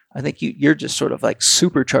I think you're just sort of like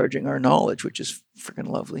supercharging our knowledge, which is freaking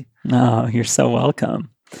lovely. Oh, you're so welcome.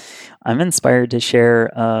 I'm inspired to share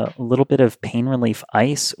a little bit of pain relief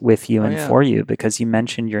ice with you for you, because you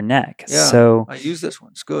mentioned your neck. Yeah, so I use this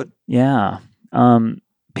one. It's good. Yeah.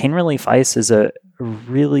 Pain relief ice is a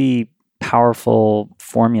really powerful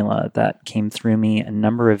formula that came through me a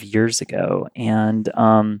number of years ago. And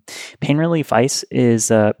pain relief ice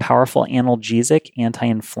is a powerful analgesic,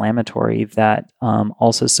 anti-inflammatory that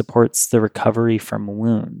also supports the recovery from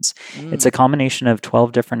wounds. It's a combination of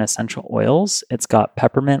 12 different essential oils. It's got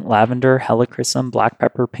peppermint, lavender, helichrysum, black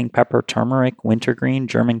pepper, pink pepper, turmeric, wintergreen,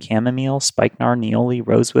 German chamomile, spikenard, neoli,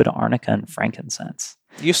 rosewood, arnica, and frankincense.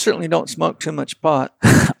 You certainly don't smoke too much pot.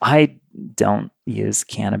 I don't use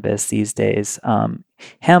cannabis these days.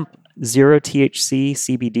 Hemp, 0 THC,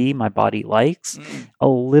 CBD, my body likes. A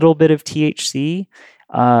little bit of THC.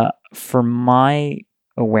 For my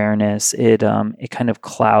awareness, it kind of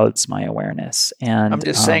clouds my awareness. And I'm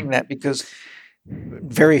just saying that because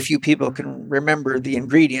very few people can remember the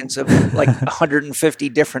ingredients of like 150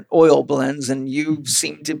 different oil blends, and you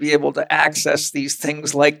seem to be able to access these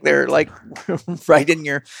things like they're like right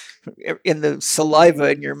in the saliva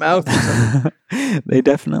in your mouth. They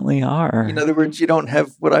definitely are. In other words, you don't have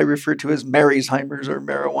what I refer to as Marysheimer's or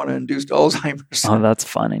marijuana-induced Alzheimer's. Oh, that's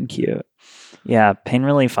fun and cute. Yeah, Pain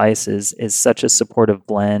Relief Ice is such a supportive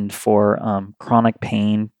blend for chronic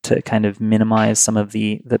pain to kind of minimize some of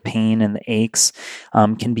the pain and the aches.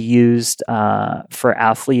 Can be used for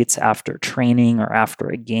athletes after training or after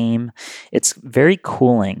a game. It's very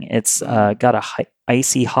cooling. It's got a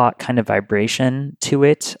icy hot kind of vibration to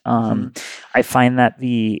it. I find that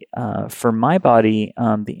for my body,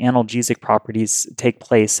 the analgesic properties take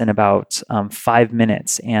place in about 5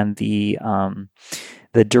 minutes, and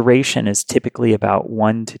the duration is typically about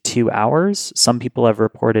 1 to 2 hours. Some people have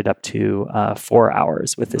reported up to 4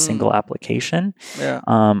 hours with a single application. Yeah.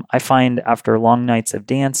 I find after long nights of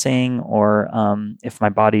dancing, or if my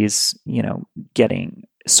body's getting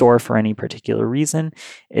sore for any particular reason,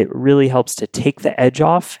 it really helps to take the edge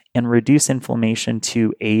off and reduce inflammation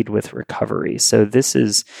to aid with recovery. So this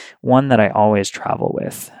is one that I always travel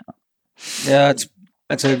with. Yeah,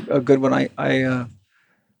 that's a good one.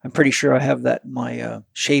 I'm pretty sure I have that in my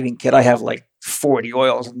shaving kit. I have like 40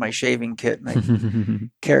 oils in my shaving kit, and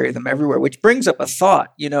I carry them everywhere, which brings up a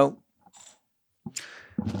thought.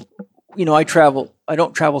 I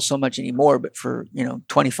don't travel so much anymore, but for,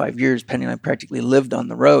 25 years, Penny and I practically lived on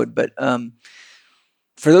the road. But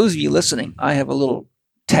for those of you listening, I have a little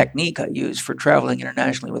technique I use for traveling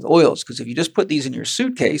internationally with oils, because if you just put these in your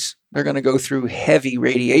suitcase, they're going to go through heavy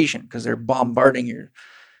radiation because they're bombarding your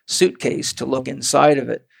suitcase to look inside of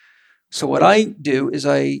it. So what I do is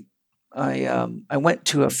I went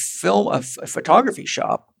to a photography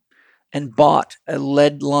shop and bought a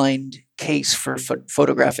lead-lined case for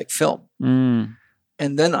photographic film. Mm.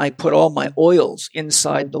 And then I put all my oils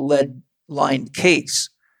inside the lead-lined case.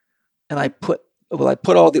 And I put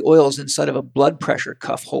all the oils inside of a blood pressure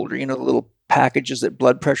cuff holder. The little packages that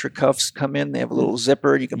blood pressure cuffs come in. They have a little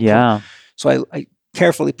zipper. You can So I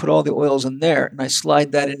carefully put all the oils in there, and I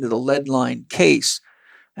slide that into the lead-lined case.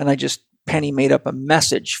 And Penny made up a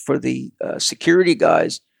message for the security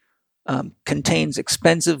guys. Contains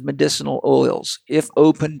expensive medicinal oils. If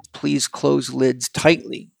opened, please close lids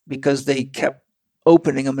tightly, because they kept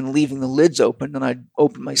opening them and leaving the lids open. And I'd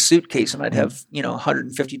open my suitcase and I'd have,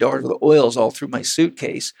 $150 worth of oils all through my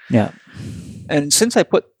suitcase. Yeah. And since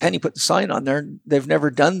Penny put the sign on there, they've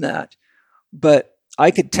never done that. But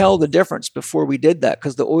I could tell the difference before we did that,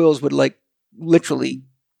 because the oils would literally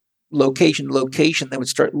location to location, they would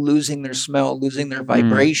start losing their smell, losing their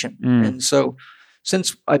vibration. And so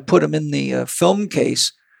since I put them in the film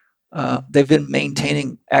case, they've been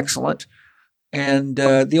maintaining excellent. And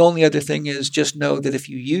the only other thing is, just know that if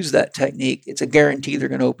you use that technique, it's a guarantee they're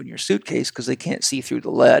going to open your suitcase, because they can't see through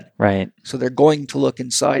the lead. Right. So they're going to look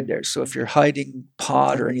inside there. So if you're hiding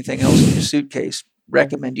pot or anything else in your suitcase,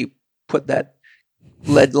 recommend you put that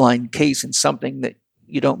lead-lined case in something that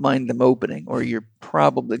you don't mind them opening, or you're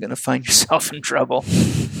probably going to find yourself in trouble.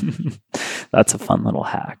 That's a fun little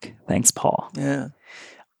hack. Thanks, Paul. Yeah.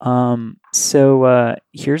 So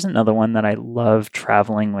here's another one that I love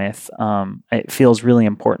traveling with. It feels really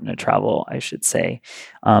important to travel, I should say.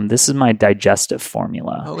 This is my digestive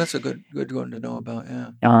formula. Oh, that's a good one to know about.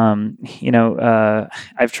 Yeah.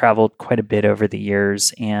 I've traveled quite a bit over the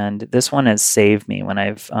years, and this one has saved me when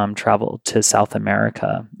I've traveled to South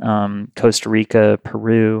America, Costa Rica,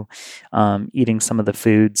 Peru, eating some of the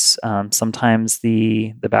foods. Sometimes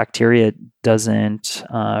the bacteria doesn't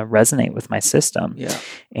resonate with my system. Yeah.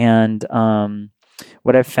 And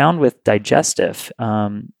what I've found with digestive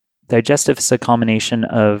is a combination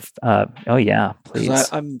of, please.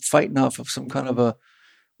 I'm fighting off of some kind of a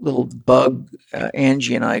little bug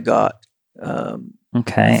Angie and I got.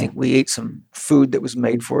 Okay. I think we ate some food that was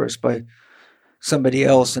made for us by somebody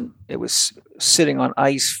else, and it was sitting on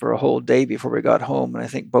ice for a whole day before we got home. And I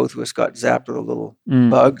think both of us got zapped with a little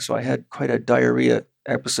bug. So I had quite a diarrhea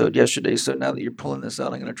episode yesterday. So now that you're pulling this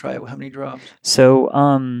out, I'm going to try it. How many drops? So,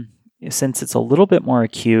 since it's a little bit more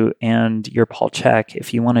acute, and your Paul check,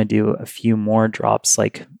 if you want to do a few more drops,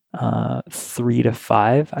 like 3 to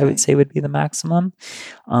 5, I would say would be the maximum.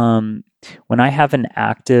 When I have an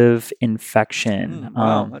active infection,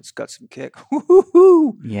 wow, that's got some kick.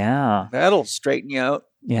 Woo-hoo-hoo. Yeah, that'll straighten you out.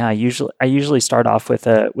 Yeah, I usually start off with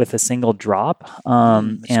a single drop.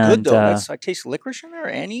 It's good though. I taste licorice in there,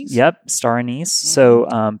 anise. Yep, star anise.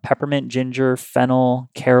 So peppermint, ginger,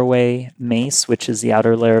 fennel, caraway, mace, which is the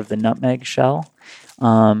outer layer of the nutmeg shell,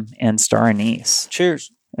 and star anise.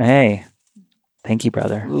 Cheers. Hey, thank you,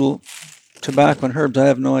 brother. A little tobacco and herbs. I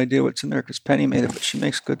have no idea what's in there because Penny made it, but she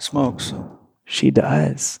makes good smokes. So. She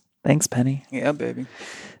does. Thanks, Penny. Yeah, baby.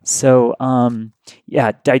 So,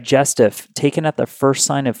 digestive, taken at the first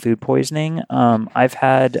sign of food poisoning. I've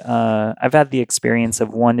had the experience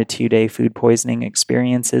of 1 to 2 day food poisoning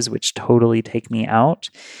experiences, which totally take me out.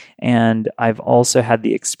 And I've also had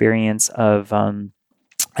the experience of,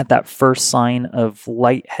 at that first sign of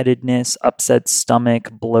lightheadedness, upset stomach,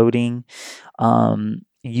 bloating,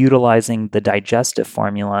 utilizing the digestive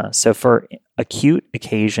formula. So for acute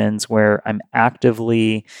occasions where I'm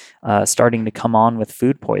actively starting to come on with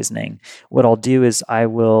food poisoning, what I'll do is I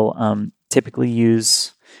will typically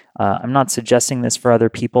use, I'm not suggesting this for other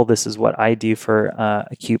people, this is what I do for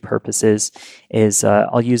acute purposes, is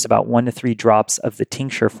I'll use about 1 to 3 drops of the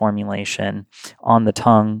tincture formulation on the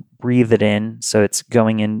tongue, breathe it in, so it's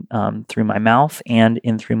going in through my mouth and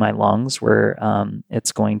in through my lungs, where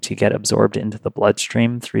it's going to get absorbed into the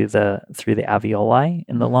bloodstream through the alveoli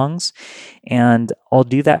in the lungs. And I'll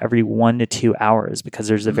do that every 1 to 2 hours because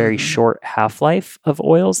there's a very short half-life of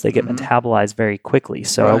oils. They get metabolized very quickly.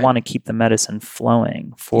 So I want to keep the medicine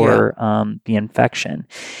flowing for the infection.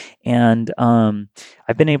 And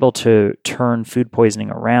I've been able to turn food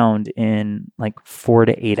poisoning around in like 4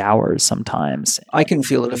 to 8 hours sometimes. I can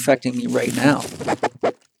feel it affecting me right now.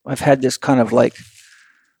 I've had this kind of like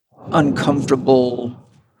uncomfortable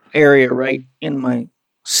area right in my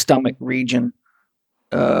stomach region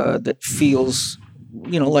that feels,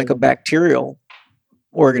 like a bacterial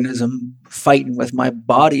organism fighting with my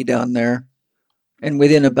body down there. And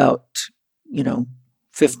within about,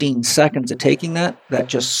 15 seconds of taking that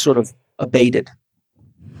just sort of abated.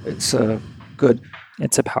 It's good.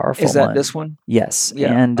 It's a powerful Is that one. this one? Yes.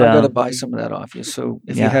 Yeah. And I got to buy some of that off you. So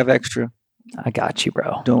if you have extra, I got you,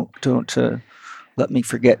 bro. don't let me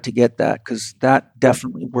forget to get that, because that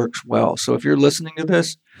definitely works well. So if you're listening to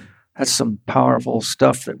this, that's some powerful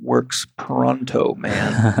stuff that works pronto,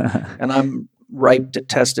 man. And I'm ripe to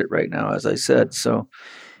test it right now, as I said. So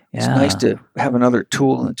it's nice to have another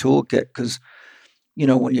tool in the toolkit, because,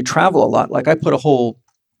 when you travel a lot, like I put a whole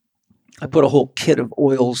kit of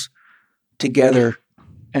oils together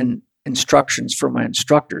and instructions for my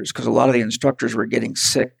instructors, because a lot of the instructors were getting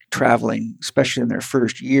sick traveling, especially in their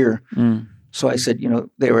first year. So I said,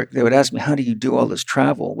 they would ask me, how do you do all this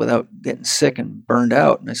travel without getting sick and burned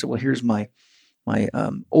out? And I said, well, here's my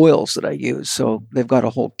oils that I use. So they've got a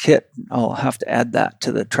whole kit. I'll have to add that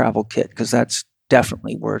to the travel kit, because that's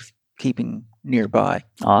definitely worth keeping nearby.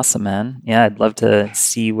 Awesome, man. Yeah, I'd love to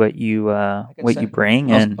see what you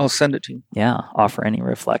bring, and I'll send it to you. Yeah, offer any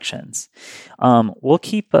reflections. We'll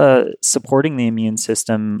keep supporting the immune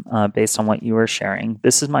system based on what you were sharing.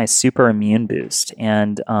 This is my super immune boost,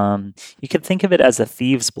 and you could think of it as a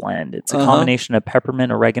thieves blend. It's a combination of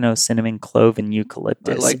peppermint, oregano, cinnamon, clove, and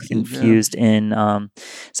eucalyptus infused in.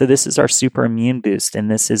 So this is our super immune boost,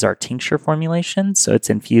 and this is our tincture formulation. So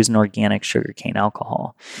it's infused in organic sugarcane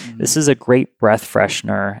alcohol. This is a great breath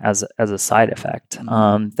freshener as a side effect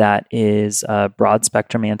that is broad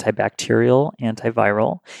spectrum antibacterial,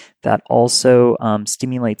 antiviral, that also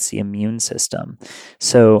stimulates the immune system.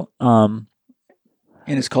 So, and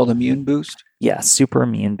it's called Immune Boost? Yeah, super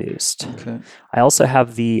immune boost. Okay. I also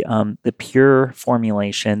have the pure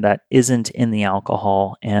formulation that isn't in the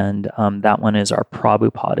alcohol, and that one is our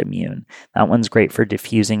Prabhupad Immune. That one's great for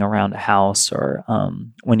diffusing around a house, or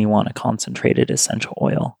when you want a concentrated essential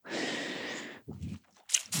oil.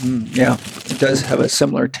 Yeah, it does have a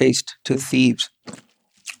similar taste to Thieves.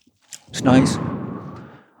 It's nice.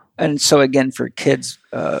 And so again, for kids,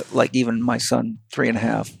 like even my son,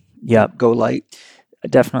 3.5, Yep. go light.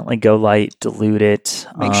 Definitely go light, dilute it.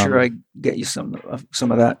 Make sure I get you some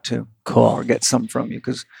of that too. Cool. Or get some from you,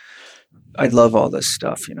 because I love all this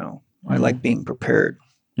stuff, I like being prepared.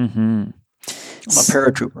 I'm a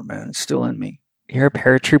paratrooper, man. It's still in me. You're a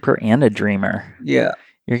paratrooper and a dreamer. Yeah.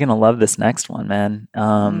 You're going to love this next one, man.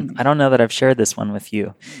 I don't know that I've shared this one with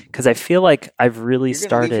you, because I feel like I've really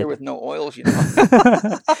started. Leave here with no oils,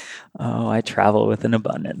 Oh, I travel with an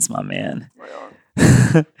abundance, my man. Right on.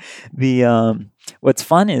 What's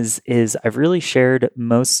fun is I've really shared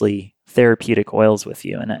mostly therapeutic oils with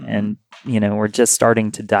you, and we're just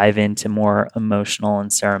starting to dive into more emotional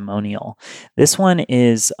and ceremonial. This one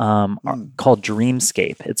is called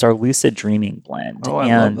Dreamscape. It's our lucid dreaming blend. Oh, I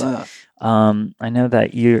love that. I know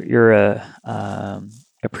that you're a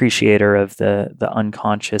appreciator of the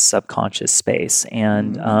unconscious, subconscious space,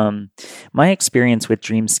 and my experience with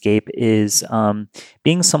Dreamscape is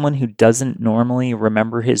being someone who doesn't normally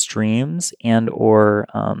remember his dreams or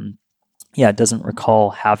doesn't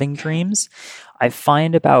recall having dreams. I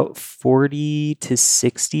find about 40 to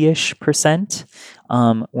 60-ish%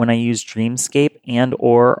 when I use Dreamscape and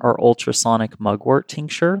or our ultrasonic mugwort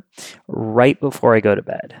tincture right before I go to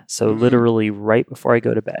bed. So literally right before I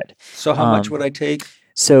go to bed. So how much would I take?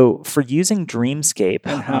 So for using Dreamscape,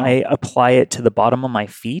 I apply it to the bottom of my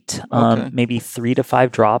feet, maybe 3 to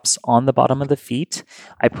 5 drops on the bottom of the feet.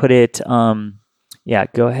 I put it...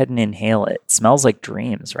 go ahead and inhale it. It smells like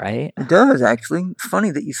dreams, right? It does, actually. It's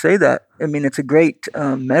funny that you say that. I mean, it's a great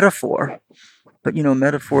metaphor, but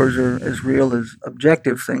metaphors are as real as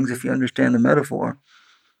objective things if you understand the metaphor.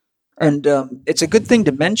 And it's a good thing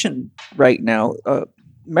to mention right now.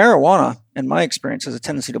 Marijuana, in my experience, has a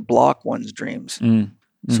tendency to block one's dreams.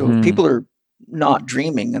 So if people are not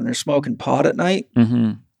dreaming and they're smoking pot at night,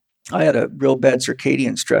 I had a real bad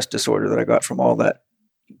circadian stress disorder that I got from all that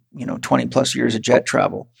 20 plus years of jet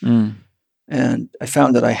travel. And I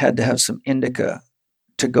found that I had to have some indica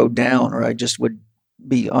to go down, or I just would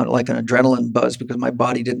be on like an adrenaline buzz because my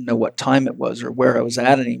body didn't know what time it was or where I was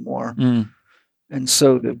at anymore. And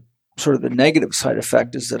so the negative side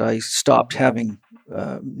effect is that I stopped having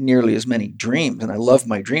nearly as many dreams. And I love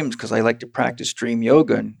my dreams because I like to practice dream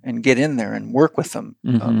yoga and get in there and work with them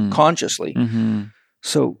consciously.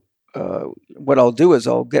 So what I'll do is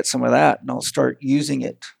I'll get some of that and I'll start using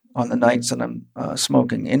it on the nights that I'm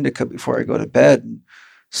smoking indica before I go to bed, and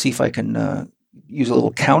see if I can use a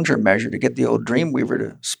little countermeasure to get the old Dreamweaver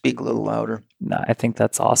to speak a little louder. I think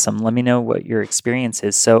that's awesome. Let me know what your experience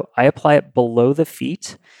is. So I apply it below the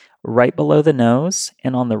feet, right below the nose,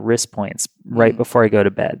 and on the wrist points right before I go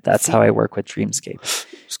to bed. That's how I work with Dreamscape.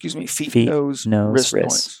 Excuse me, feet, nose, wrist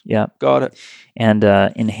points. Yeah. Got it. And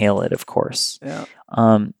inhale it, of course. Yeah.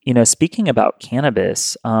 Speaking about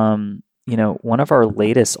cannabis, one of our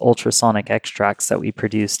latest ultrasonic extracts that we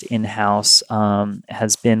produced in-house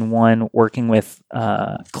has been one working with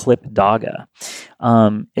Clip Daga.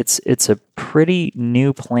 It's a pretty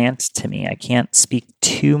new plant to me. I can't speak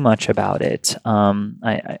too much about it.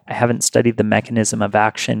 I haven't studied the mechanism of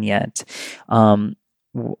action yet.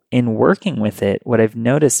 In working with it, what I've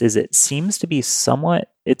noticed is it seems to be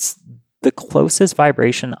it's the closest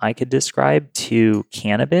vibration I could describe to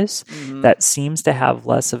cannabis that seems to have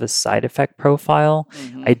less of a side effect profile.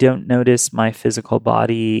 I don't notice my physical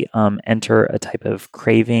body enter a type of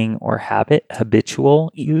craving or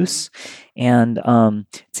habitual use. And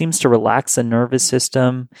it seems to relax the nervous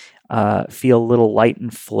system, feel a little light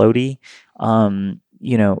and floaty.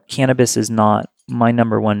 Cannabis is not my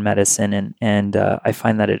number one medicine, and I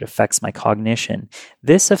find that it affects my cognition.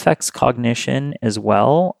 This affects cognition as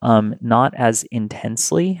well, not as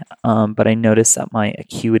intensely, but I notice that my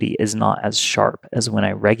acuity is not as sharp as when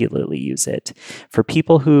I regularly use it. For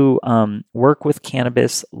people who work with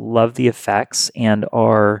cannabis, love the effects, and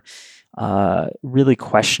are really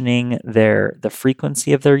questioning the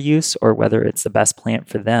frequency of their use or whether it's the best plant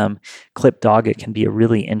for them, Clip Daga can be a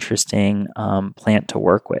really interesting plant to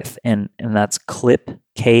work with, and that's Clip,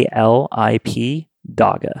 KLIP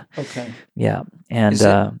Daga. Okay. Yeah, and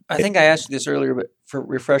I think I asked you this earlier, but for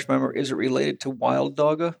refresh my memory, is it related to Wild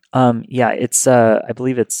Daga? Yeah, it's I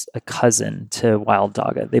believe it's a cousin to Wild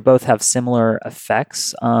Daga. They both have similar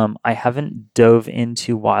effects. I haven't dove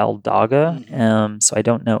into Wild Daga, so I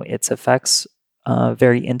don't know its effects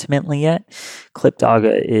very intimately yet. Clip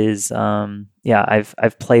Daga is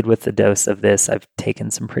I've played with the dose of this. I've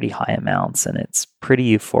taken some pretty high amounts, and it's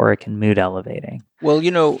pretty euphoric and mood elevating. Well,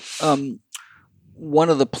 one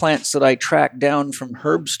of the plants that I track down from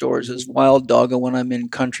herb stores is Wild Daga when I'm in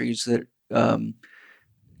countries that,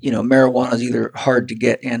 marijuana is either hard to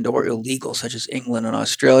get and or illegal, such as England and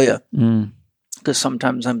Australia. Because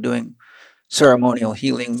sometimes I'm doing ceremonial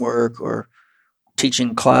healing work or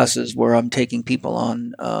teaching classes where I'm taking people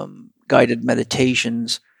on guided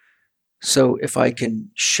meditations. So if I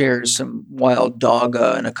can share some Wild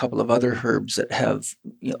Daga and a couple of other herbs that have,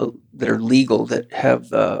 that are legal, that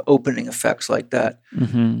have opening effects like that.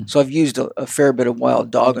 So I've used a fair bit of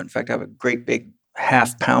Wild Daga. In fact, I have a great big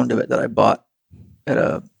half pound of it that I bought at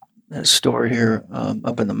a store here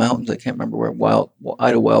up in the mountains. I can't remember where,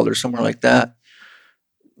 Idlewild or somewhere like that,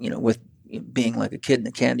 with being like a kid in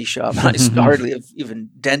a candy shop. I hardly have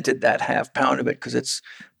even dented that half pound of it because it's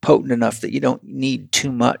potent enough that you don't need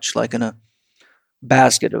too much. Like in a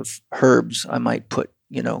basket of herbs, I might put,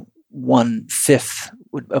 1/5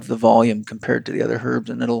 of the volume compared to the other herbs,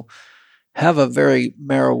 and it'll have a very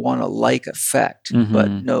marijuana-like effect, but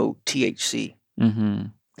no THC.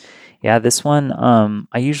 Yeah, this one,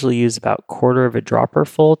 I usually use about 1/4 of a dropper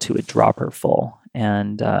full to a dropper full.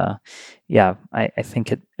 And I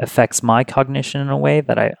think it affects my cognition in a way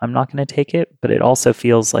that I'm not going to take it, but it also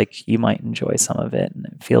feels like you might enjoy some of it, and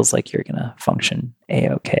it feels like you're going to function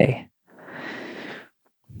A-okay.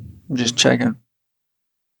 I'm just checking.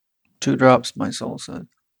 2 drops, my soul said.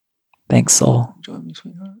 Thanks, soul. Enjoy me,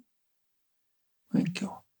 sweetheart. Thank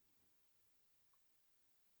you.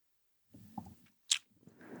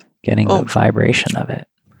 Getting the vibration of it.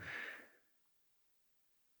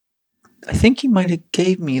 I think he might have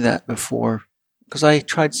gave me that before because I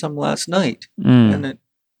tried some last night and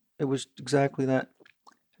it was exactly that.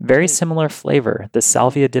 Very similar flavor, the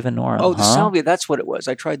Salvia divinorum. Oh, the Salvia, that's what it was.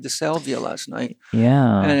 I tried the Salvia last night.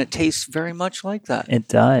 Yeah. And it tastes very much like that. It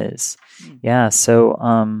does. Yeah, so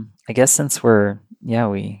I guess since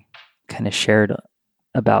we kind of shared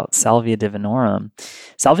about Salvia divinorum.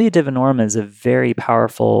 Salvia divinorum is a very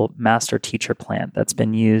powerful master teacher plant that's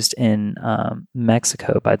been used in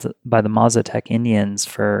Mexico by the Mazatec Indians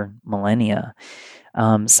for millennia.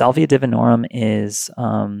 Salvia divinorum is,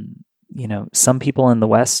 some people in the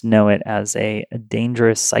West know it as a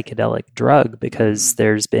dangerous psychedelic drug because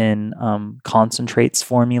there's been concentrates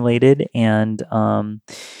formulated and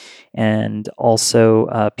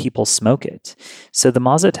also people smoke it. So the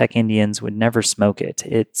Mazatec Indians would never smoke it.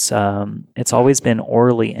 It's always been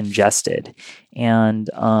orally ingested, and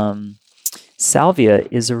Salvia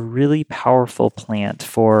is a really powerful plant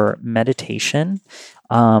for meditation.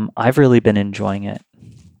 I've really been enjoying it.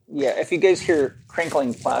 Yeah, if you guys hear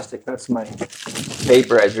crinkling plastic, that's my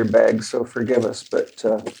vaporizer bag, so forgive us, but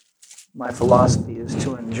my philosophy is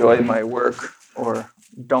to enjoy my work or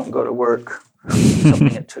don't go to work.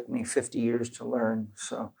 Something it took me 50 years to learn.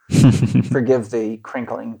 So forgive the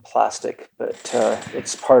crinkling plastic, but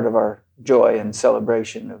it's part of our joy and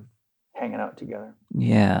celebration of hanging out together.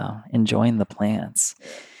 Yeah, enjoying the plants.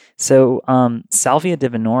 So Salvia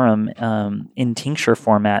divinorum in tincture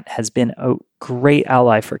format has been a great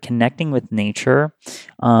ally for connecting with nature,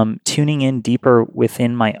 tuning in deeper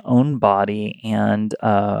within my own body, and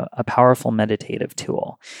a powerful meditative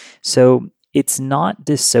tool. So it's not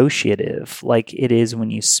dissociative like it is when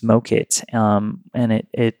you smoke it, and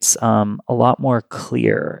it's a lot more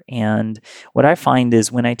clear. And what I find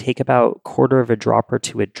is when I take about quarter of a dropper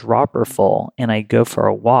to a dropper full and I go for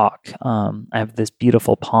a walk, I have this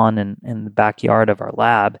beautiful pond in the backyard of our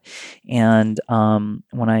lab, and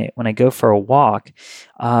when I go for a walk,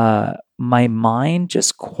 my mind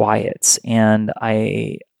just quiets, and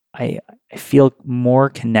I feel more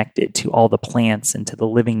connected to all the plants and to the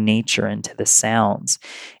living nature and to the sounds.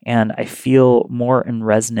 And I feel more in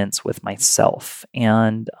resonance with myself.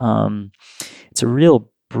 And it's a real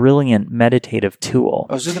brilliant meditative tool.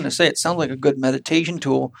 I was just going to say, it sounds like a good meditation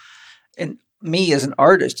tool. And me as an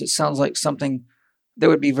artist, it sounds like something that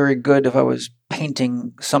would be very good if I was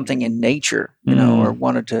painting something in nature, or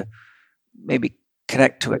wanted to maybe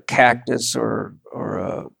connect to a cactus or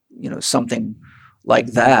something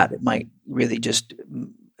like that. It might really just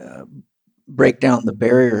break down the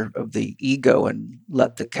barrier of the ego and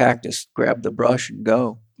let the cactus grab the brush and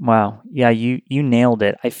go. Wow. Yeah, you nailed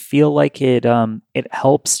it. I feel like it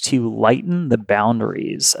helps to lighten the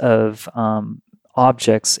boundaries of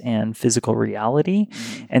objects and physical reality.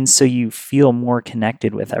 And so you feel more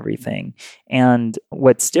connected with everything. And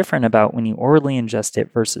what's different about when you orally ingest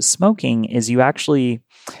it versus smoking is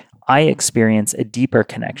I experience a deeper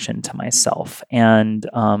connection to myself and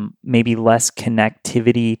maybe less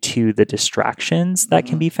connectivity to the distractions that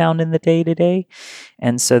can be found in the day-to-day.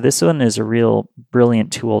 And so this one is a real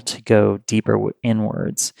brilliant tool to go deeper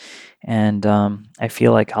inwards. And I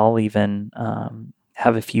feel like I'll even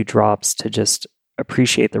have a few drops to just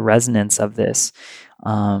appreciate the resonance of this.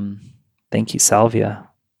 Thank you, Salvia.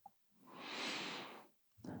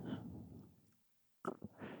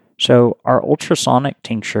 So our ultrasonic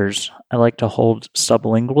tinctures, I like to hold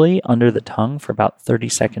sublingually under the tongue for about 30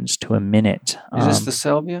 seconds to a minute. Is this the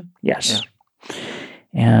salvia? Yes. Yeah.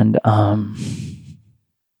 And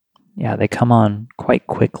they come on quite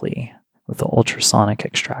quickly with the ultrasonic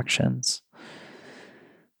extractions.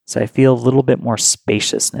 So I feel a little bit more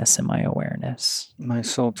spaciousness in my awareness. My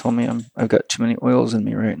soul told me I've got too many oils in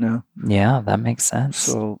me right now. Yeah, that makes sense.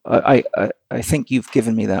 So I think you've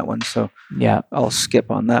given me that one. So yeah, I'll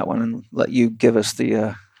skip on that one and let you give us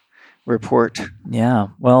the report. Yeah.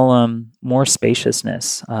 Well, more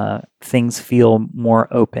spaciousness. Things feel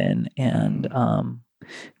more open and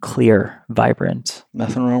clear, vibrant.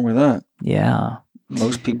 Nothing wrong with that. Yeah.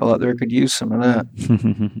 Most people out there could use some of that.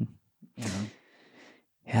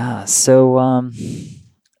 Yeah. So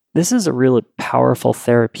this is a really powerful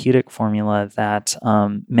therapeutic formula that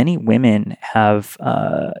many women have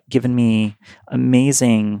given me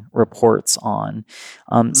amazing reports on.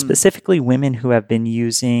 Specifically, women who have been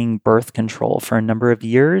using birth control for a number of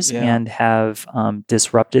years and have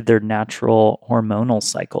disrupted their natural hormonal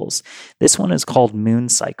cycles. This one is called Moon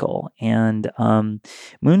Cycle. And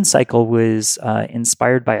Moon Cycle was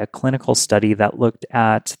inspired by a clinical study that looked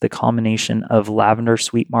at the combination of lavender,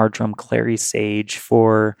 sweet marjoram, clary sage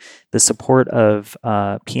for the support of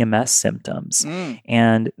PMS symptoms.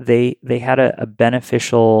 And they had a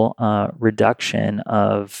beneficial reduction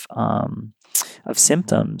of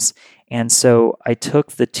symptoms. And so I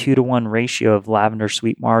took the 2-to-1 ratio of lavender,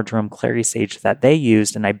 sweet marjoram, clary sage that they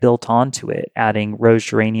used, and I built onto it, adding rose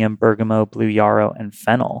geranium, bergamot, blue yarrow, and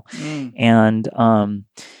fennel. And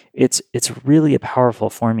it's really a powerful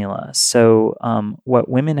formula. So what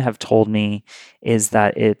women have told me is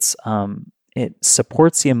that it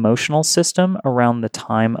supports the emotional system around the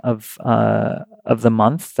time of the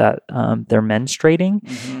month that they're menstruating.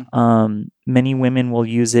 Many women will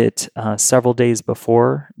use it several days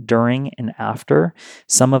before, during, and after.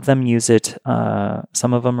 Some of them use it.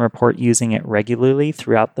 Some of them report using it regularly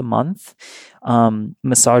throughout the month.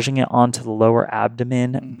 Massaging it onto the lower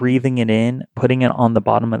abdomen, breathing it in, putting it on the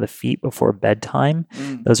bottom of the feet before bedtime.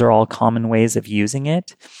 Those are all common ways of using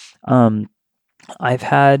it. I've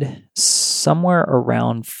had somewhere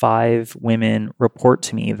around 5 women report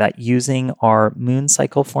to me that using our Moon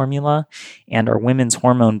Cycle formula and our Women's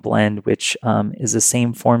Hormone Blend, which is the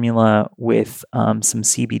same formula with some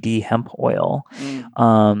CBD hemp oil,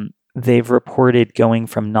 they've reported going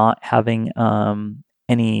from not having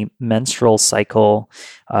any menstrual cycle,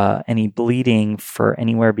 any bleeding for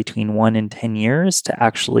anywhere between 1 and 10 years to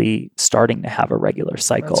actually starting to have a regular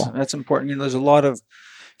cycle. That's important. You know, there's a lot of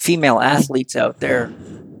female athletes out there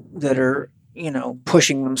that are, you know,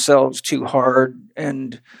 pushing themselves too hard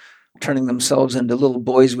and turning themselves into little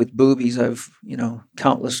boys with boobies. I've, you know,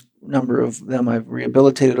 countless number of them I've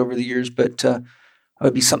rehabilitated over the years, but it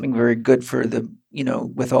would be something very good for the, you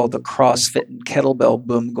know, with all the CrossFit and kettlebell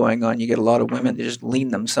boom going on, you get a lot of women that just lean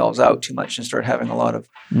themselves out too much and start having a lot of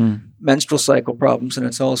menstrual cycle problems. And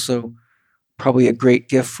it's also probably a great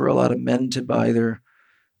gift for a lot of men to buy their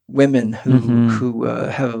women who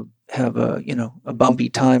have a, you know, a bumpy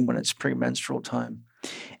time when it's premenstrual time.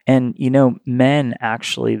 And, you know, men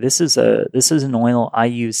actually, this is an oil I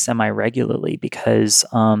use semi-regularly because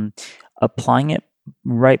applying it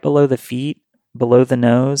right below the feet, below the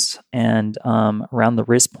nose, and around the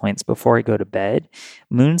wrist points before I go to bed,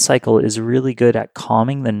 Moon Cycle is really good at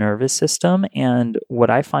calming the nervous system. And what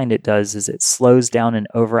I find it does is it slows down an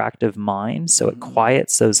overactive mind. So it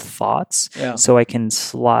quiets those thoughts so I can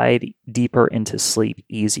slide deeper into sleep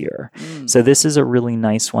easier. So this is a really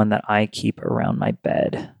nice one that I keep around my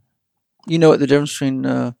bed. You know what the difference between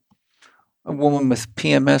a woman with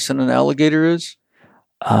PMS and an alligator is?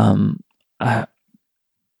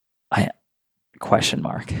 Question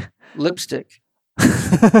mark. Lipstick.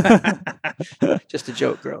 Just a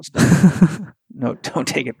joke, girls. No, don't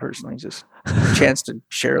take it personally. Just a chance to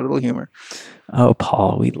share a little humor. Oh,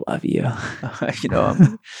 Paul, we love you. You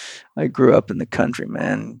know, I grew up in the country,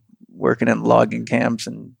 man, working in logging camps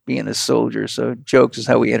and being a soldier. So jokes is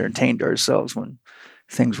how we entertained ourselves when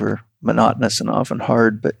things were monotonous and often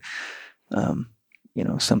hard. But, you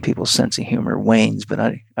know, some people's sense of humor wanes. But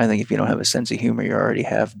I think if you don't have a sense of humor, you're already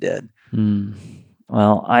half dead.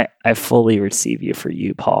 Well, I fully receive you for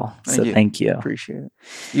you, Paul. So thank you. Appreciate it.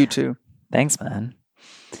 You too. Thanks, man.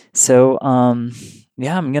 So,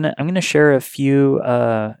 yeah, I'm gonna share a few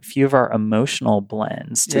of our emotional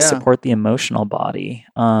blends to support the emotional body.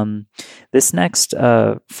 This next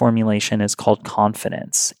formulation is called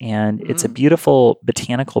Confidence, and it's a beautiful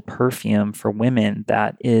botanical perfume for women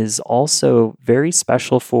that is also very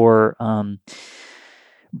special for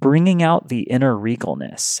bringing out the inner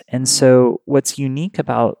regalness. And so what's unique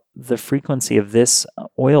about the frequency of this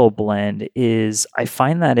oil blend is I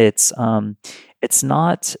find that it's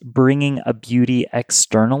not bringing a beauty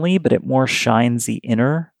externally, but it more shines the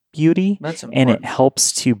inner beauty. That's important. And it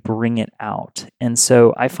helps to bring it out. And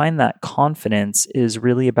so I find that Confidence is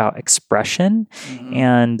really about expression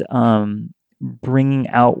and bringing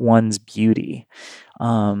out one's beauty.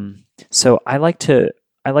 So I like to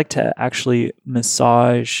actually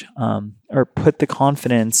massage or put the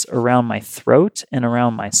Confidence around my throat and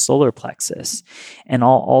around my solar plexus. And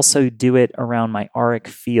I'll also do it around my auric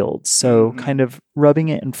field. So kind of rubbing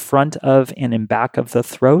it in front of and in back of the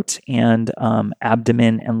throat and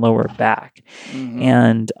abdomen and lower back.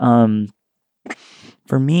 And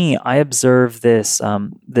for me, I observe this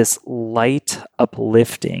this light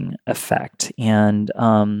uplifting effect, and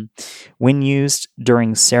when used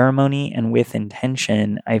during ceremony and with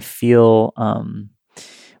intention, I feel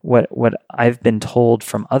what I've been told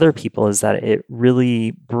from other people is that it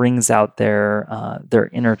really brings out their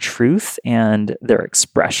inner truth and their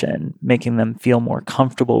expression, making them feel more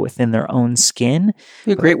comfortable within their own skin.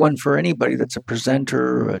 Be a great one for anybody that's a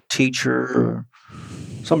presenter or a teacher or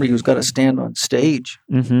somebody who's got to stand on stage.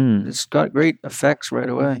 It's got great effects right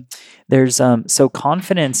away. There's so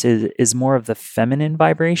Confidence is more of the feminine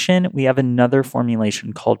vibration. We have another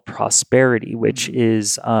formulation called Prosperity, which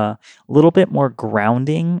is a little bit more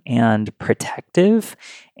grounding and protective,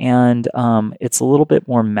 and it's a little bit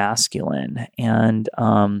more masculine. And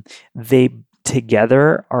they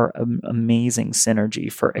together are amazing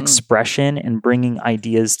synergy for expression and bringing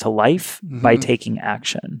ideas to life by taking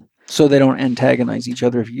action. So they don't antagonize each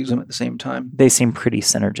other if you use them at the same time. They seem pretty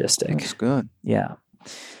synergistic. That's good. Yeah.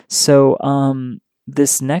 So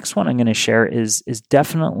this next one I'm going to share is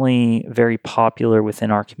definitely very popular within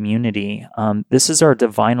our community. This is our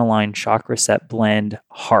Divine Align Chakra Set blend,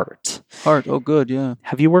 Heart. Heart. Oh, good. Yeah.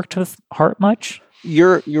 Have you worked with Heart much?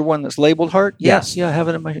 You're one that's labeled Heart? Yes. Yeah, I have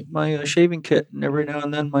it in my shaving kit, and every now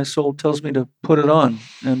and then my soul tells me to put it on.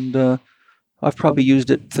 And I've probably used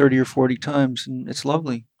it 30 or 40 times, and it's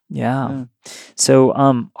lovely. Yeah. So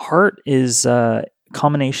Heart is a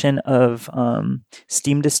combination of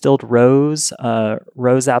steam distilled rose,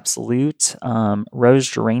 rose absolute, rose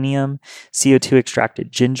geranium, CO2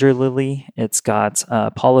 extracted ginger lily. It's got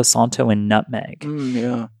Palo Santo and nutmeg.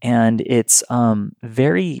 Yeah. And it's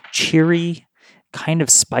very cheery, kind of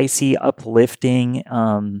spicy, uplifting.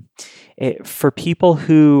 For people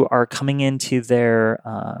who are coming into their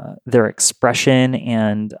expression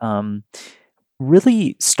and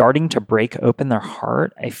really starting to break open their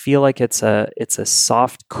heart, I feel like it's a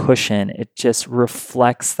soft cushion. It just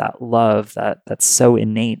reflects that love that's so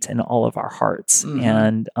innate in all of our hearts.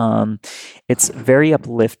 And it's very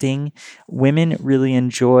uplifting. Women really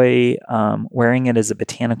enjoy wearing it as a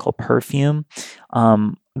botanical perfume.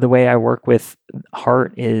 The way I work with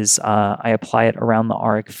heart is I apply it around the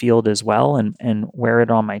auric field as well, and wear it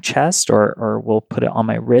on my chest, or we'll put it on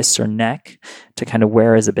my wrists or neck to kind of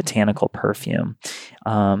wear as a botanical perfume.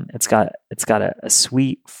 It's got a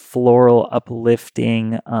sweet, floral,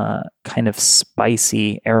 uplifting, kind of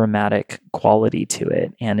spicy, aromatic quality to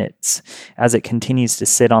it, and it's, as it continues to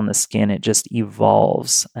sit on the skin, it just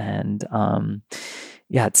evolves. And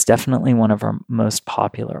yeah, it's definitely one of our most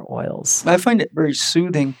popular oils. I find it very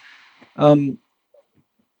soothing. I'm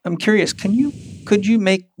curious, could you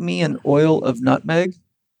make me an oil of nutmeg?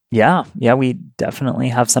 Yeah, we definitely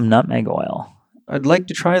have some nutmeg oil. I'd like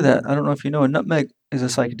to try that. I don't know if you know, a nutmeg is a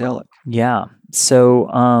psychedelic. Yeah. So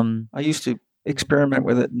I used to experiment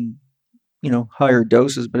with it in, higher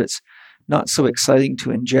doses, but it's not so exciting to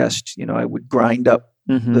ingest. I would grind up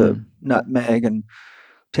the nutmeg and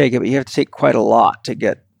take it, but you have to take quite a lot to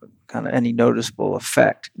get kind of any noticeable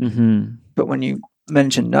effect. But when you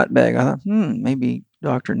mentioned nutmeg, I thought, maybe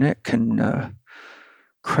Dr. Nick can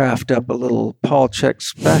craft up a little Paul Chek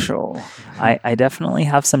special. I definitely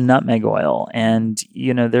have some nutmeg oil, and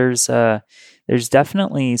there's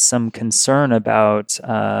definitely some concern about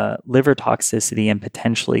liver toxicity and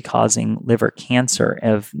potentially causing liver cancer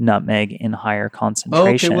of nutmeg in higher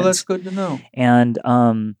concentrations. Okay, well, that's good to know. And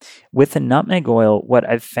with the nutmeg oil, what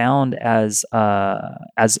I've found as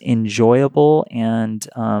enjoyable and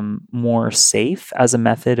more safe as a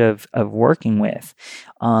method of working with,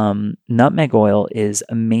 nutmeg oil is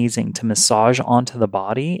amazing to massage onto the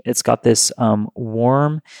body. It's got this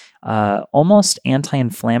warm, almost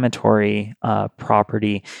anti-inflammatory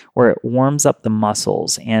property where it warms up the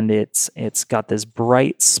muscles, and it's got this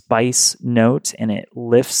bright spice note, and it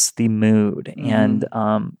lifts the mood and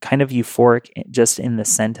kind of euphoric just in the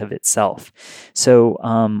scent of itself. So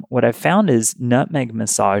what I've found is nutmeg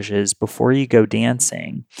massages before you go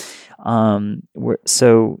dancing.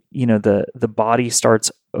 So the body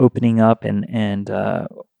starts opening up, and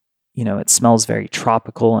it smells very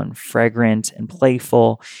tropical and fragrant and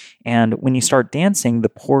playful. And when you start dancing, the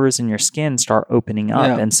pores in your skin start opening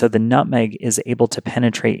up. And so the nutmeg is able to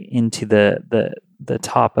penetrate into the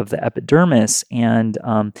top of the epidermis and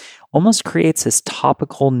almost creates this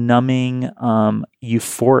topical, numbing,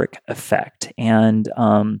 euphoric effect, and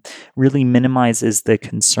really minimizes the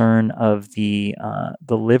concern of the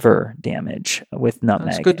liver damage with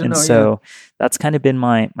nutmeg. That's good to know, so that's kind of been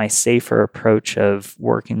my safer approach of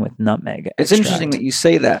working with nutmeg. It's interesting that you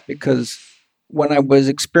say that, because when I was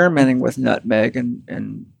experimenting with nutmeg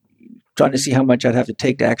and trying to see how much I'd have to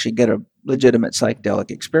take to actually get a legitimate psychedelic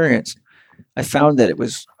experience, I found that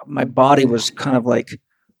my body was kind of like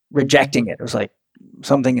rejecting it. It was like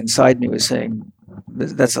something inside me was saying,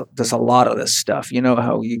 there's a lot of this stuff. You know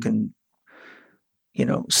how you can,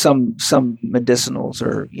 some medicinals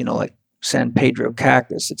or, like San Pedro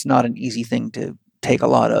cactus, it's not an easy thing to take a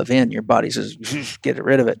lot of in. Your body says, get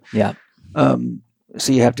rid of it. Yeah.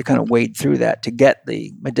 So you have to kind of wade through that to get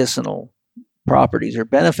the medicinal properties or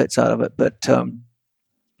benefits out of it. But,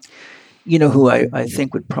 who I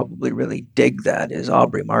think would probably really dig that is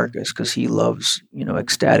Aubrey Marcus, because he loves,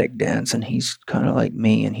 ecstatic dance, and he's kind of like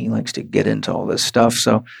me, and he likes to get into all this stuff.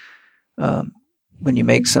 So when you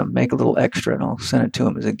make a little extra, and I'll send it to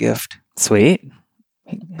him as a gift. Sweet.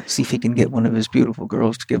 See if he can get one of his beautiful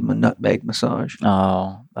girls to give him a nutmeg massage.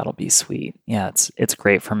 Oh, that'll be sweet. Yeah, it's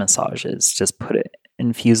great for massages. Just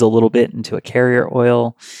infuse a little bit into a carrier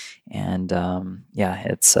oil, and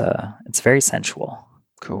it's very sensual.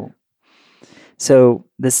 Cool. So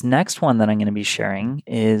this next one that I'm going to be sharing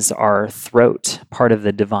is our throat, part of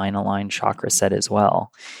the Divine Align chakra set as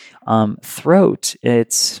well. Throat,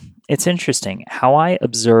 it's interesting how I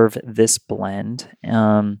observe this blend,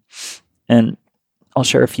 and I'll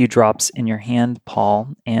share a few drops in your hand,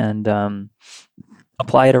 Paul, and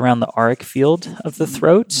apply it around the auric field of the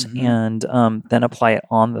throat, and then apply it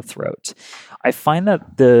on the throat. I find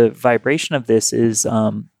that the vibration of this is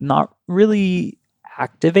not really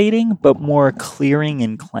activating, but more clearing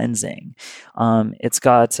and cleansing. It's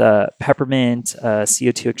got peppermint,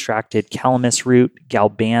 CO2 extracted calamus root,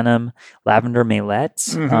 galbanum, lavender malette,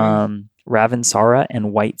 ravensara,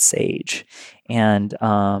 and white sage. And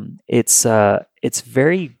it's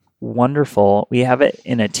very wonderful. We have it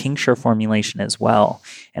in a tincture formulation as well.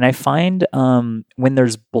 And I find when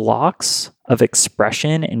there's blocks of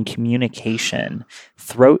expression and communication,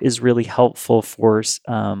 throat is really helpful for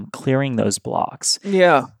clearing those blocks,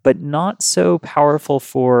 Yeah. but not so powerful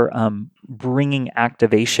for bringing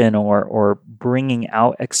activation or bringing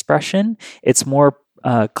out expression. It's more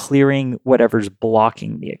clearing whatever's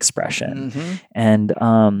blocking the expression. Mm-hmm. And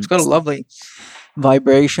It's got a lovely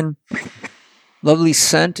vibration, lovely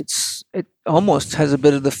scent. It almost has a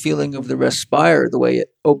bit of the feeling of the Respire, the way it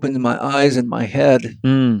opens my eyes and my head.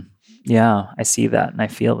 Yeah, I see that and I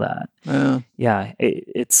feel that. Yeah. Yeah,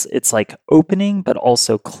 it's like opening, but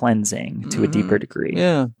also cleansing to a deeper degree.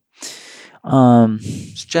 Yeah.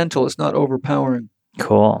 It's gentle. It's not overpowering.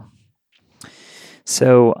 Cool.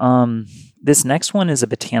 So this next one is a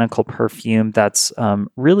botanical perfume that's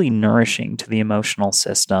really nourishing to the emotional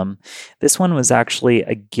system. This one was actually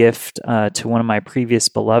a gift to one of my previous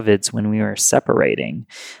beloveds when we were separating.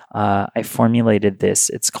 I formulated this.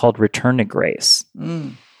 It's called Return to Grace.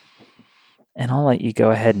 And I'll let you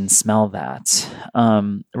go ahead and smell that.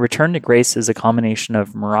 Return to Grace is a combination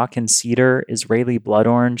of Moroccan cedar, Israeli blood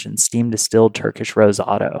orange, and steam distilled Turkish rose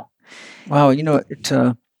otto. Wow, it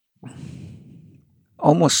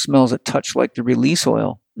almost smells a touch like the release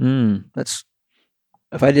oil. That's,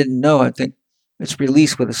 if I didn't know, I think it's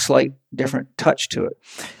release with a slight different touch to it.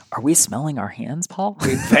 Are we smelling our hands, Paul?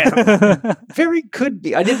 Very could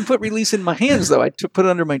be. I didn't put release in my hands, though. I put it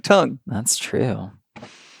under my tongue. That's true.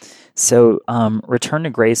 So Return to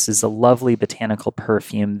Grace is a lovely botanical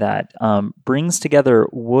perfume that brings together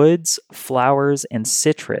woods, flowers, and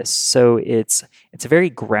citrus. So it's very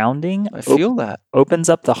grounding. I feel that. Opens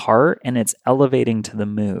up the heart, and it's elevating to the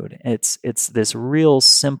mood. It's this real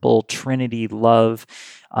simple Trinity love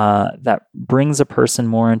that brings a person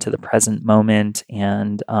more into the present moment.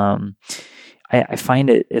 And I find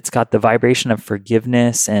it's got the vibration of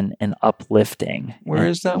forgiveness and uplifting. Where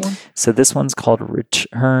is that one? So this one's called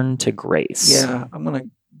Return to Grace. Yeah, I'm going to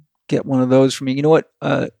get one of those for me. You know what?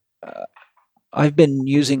 I've been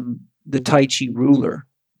using the Tai Chi ruler.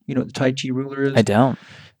 You know what the Tai Chi ruler is? I don't.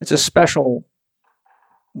 It's a special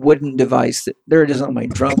wooden device. There it is on my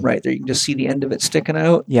drum right there. You can just see the end of it sticking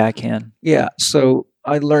out. Yeah, I can. Yeah, so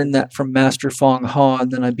I learned that from Master Fong Ha, and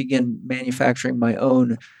then I began manufacturing my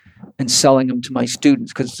own and selling them to my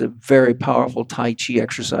students because it's a very powerful Tai Chi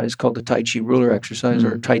exercise called the Tai Chi ruler exercise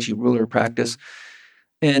or Tai Chi ruler practice.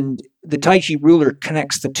 And the Tai Chi ruler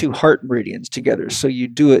connects the two heart meridians together. So you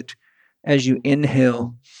do it as you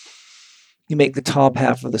inhale, you make the top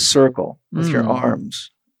half of the circle with your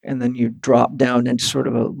arms, and then you drop down into sort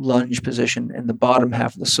of a lunge position in the bottom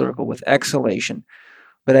half of the circle with exhalation.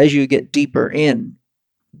 But as you get deeper in,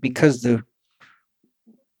 because the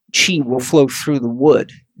chi will flow through the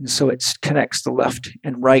wood, and so it connects the left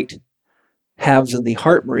and right halves of the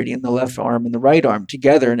heart meridian, the left arm and the right arm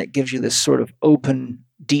together, and it gives you this sort of open,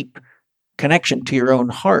 deep connection to your own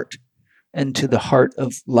heart and to the heart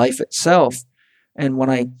of life itself. And when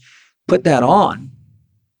I put that on,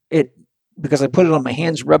 because I put it on my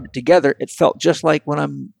hands, rubbed it together, it felt just like when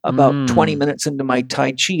I'm about 20 minutes into my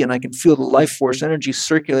Tai Chi, and I can feel the life force energy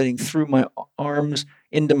circulating through my arms,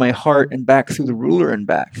 into my heart, and back through the ruler and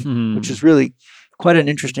back, which is really quite an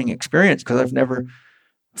interesting experience because I've never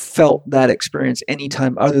felt that experience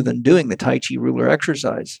anytime other than doing the Tai Chi ruler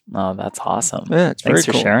exercise. Oh, that's awesome. Yeah, it's Thanks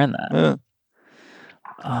very for cool. sharing that. Yeah.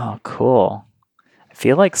 Oh, cool. I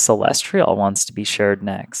feel like Celestial wants to be shared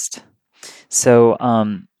next. So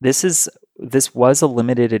this was a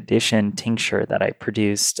limited edition tincture that I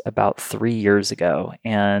produced about 3 years ago,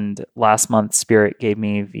 and last month Spirit gave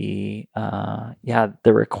me the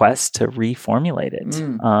request to reformulate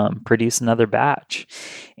it, produce another batch,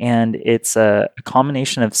 and it's a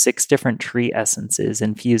combination of 6 different tree essences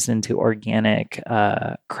infused into organic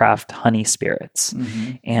craft honey spirits,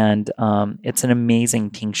 and it's an amazing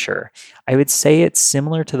tincture. I would say it's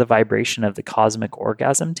similar to the vibration of the Cosmic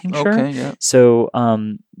Orgasm tincture. Okay, yeah. So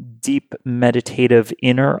deep meditative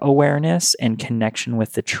inner awareness and connection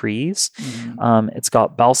with the trees. It's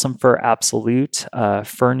got balsam fir absolute,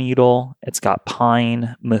 fir needle. It's got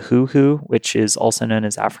pine, mahuhu, which is also known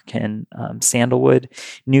as African sandalwood,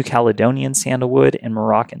 New Caledonian sandalwood, and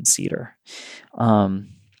Moroccan cedar.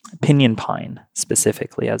 Pinyon pine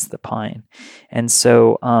specifically as the pine. And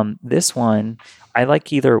so this one, I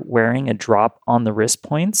like either wearing a drop on the wrist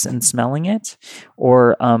points and smelling it,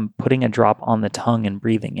 or putting a drop on the tongue and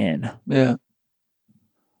breathing in. Yeah.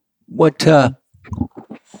 What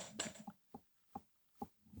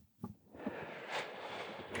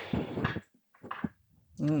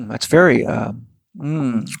that's very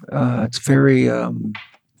it's very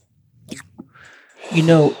You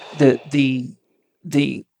know, the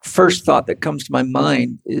first thought that comes to my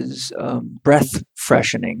mind is breath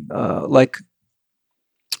freshening.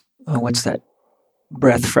 What's that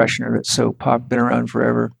breath freshener that's so been around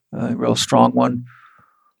forever? A real strong one.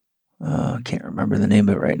 I can't remember the name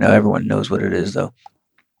of it right now. Everyone knows what it is, though.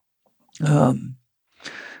 But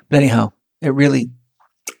anyhow, it really,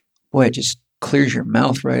 it just clears your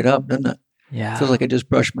mouth right up, doesn't it? Yeah. It feels like I just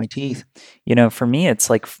brushed my teeth. You know, for me, it's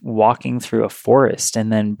like walking through a forest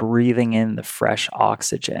and then breathing in the fresh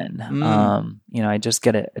oxygen. You know, I just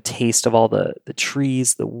get a taste of all the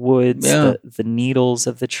trees, the woods, the needles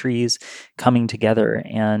of the trees coming together.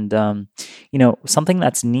 And, you know, something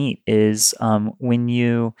that's neat is when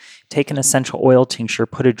you take an essential oil tincture,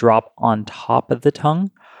 put a drop on top of the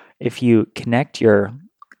tongue, if you connect your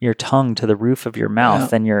tongue to the roof of your mouth,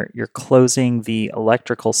 then you're closing the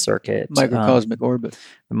electrical circuit, microcosmic orbit,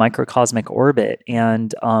 the microcosmic orbit,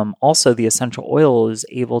 and also the essential oil is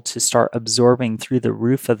able to start absorbing through the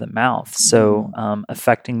roof of the mouth, so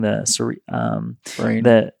affecting the brain,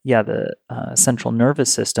 the central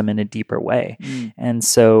nervous system in a deeper way. And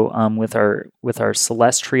so with our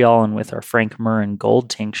Celestriol and with our Frank Murrin Gold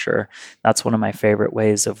tincture, that's one of my favorite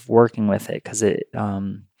ways of working with it, because it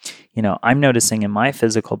you know, I'm noticing in my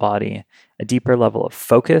physical body a deeper level of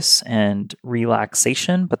focus and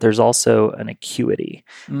relaxation, but there's also an acuity.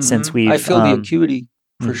 Since I feel the acuity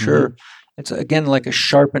for sure. It's again like a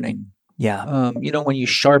sharpening. Yeah. You know, when you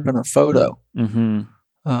sharpen a photo,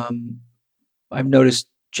 I've noticed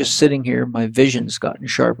just sitting here, my vision's gotten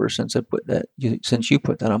sharper since you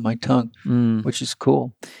put that on my tongue, which is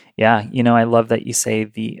cool. Yeah, you know, I love that you say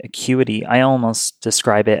the acuity. I almost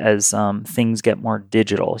describe it as things get more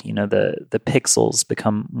digital. You know, the pixels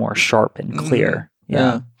become more sharp and clear.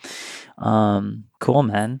 Yeah. Cool,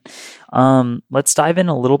 man. Let's dive in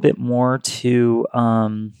a little bit more to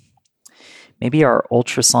maybe our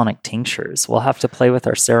ultrasonic tinctures. We'll have to play with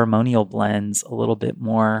our ceremonial blends a little bit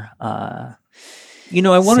more. You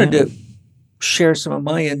know, I wanted to share some of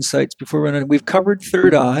my insights before we've covered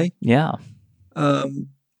third eye. Yeah.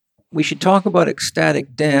 We should talk about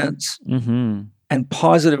ecstatic dance and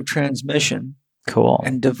positive transmission. Cool.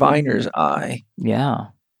 And diviner's eye. Yeah.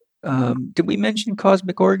 Did we mention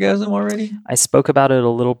cosmic orgasm already? I spoke about it a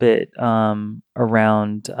little bit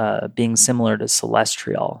around being similar to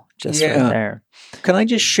Celestriol, just right there. Can I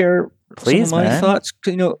just share some of my thoughts?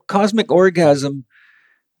 You know, cosmic orgasm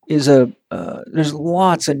is there's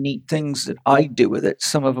lots of neat things that I do with it.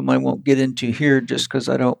 Some of them I won't get into here just because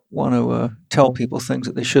I don't want to tell people things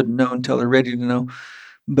that they shouldn't know until they're ready to know.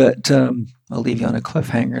 But I'll leave you on a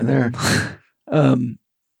cliffhanger there.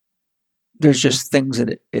 There's just things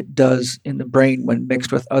that it does in the brain when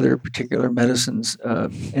mixed with other particular medicines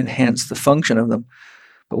enhance the function of them.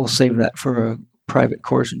 But we'll save that for a private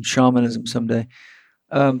course in shamanism someday.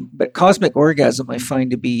 But cosmic orgasm I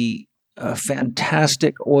find to be a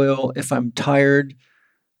fantastic oil if I'm tired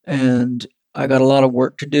and I got a lot of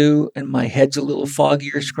work to do and my head's a little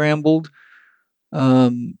foggy or scrambled, or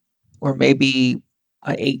maybe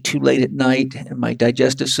I ate too late at night and my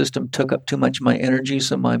digestive system took up too much of my energy,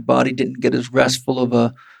 so my body didn't get as restful of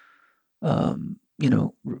a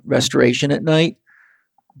restoration at night.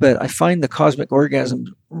 But I find the cosmic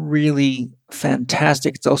orgasm really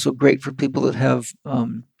fantastic. It's also great for people that have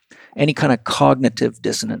any kind of cognitive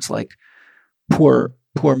dissonance, like poor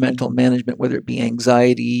mental management, whether it be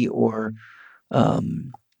anxiety or,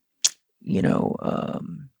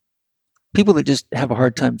 people that just have a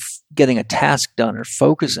hard time getting a task done or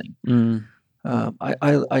focusing.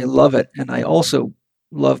 I love it. And I also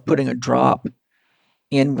love putting a drop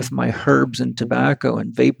in with my herbs and tobacco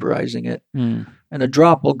and vaporizing it. And a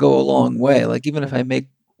drop will go a long way. Like even if I make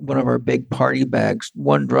one of our big party bags,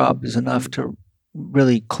 one drop is enough to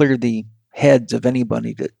really clear the heads of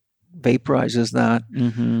anybody that vaporizes that.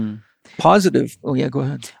 Positive. Oh yeah, go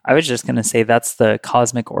ahead. I was just going to say that's the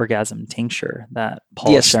cosmic orgasm tincture that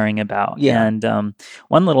Paul is sharing about. Yeah. And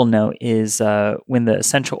one little note is when the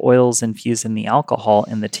essential oils infuse in the alcohol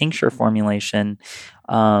in the tincture formulation,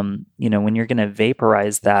 when you're going to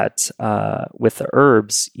vaporize that with the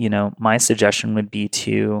herbs, my suggestion would be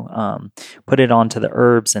to put it onto the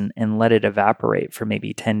herbs and let it evaporate for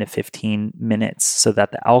maybe 10 to 15 minutes so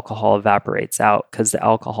that the alcohol evaporates out, because the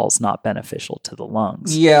alcohol is not beneficial to the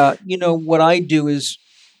lungs. Yeah. What I do is,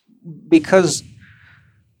 because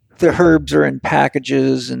the herbs are in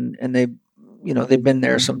packages and they've been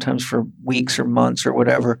there sometimes for weeks or months or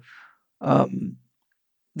whatever,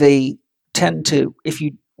 they tend to,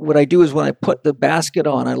 what I do is when I put the basket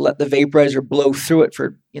on, I let the vaporizer blow through it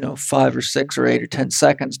for, 5 or 6 or 8 or 10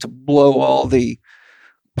 seconds to blow all the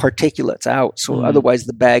particulates out. So Mm. otherwise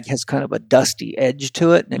the bag has kind of a dusty edge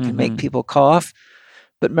to it and it can make people cough.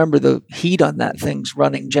 But remember, the heat on that thing's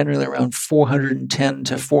running generally around 410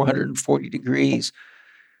 to 440 degrees.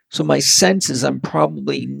 So my sense is I'm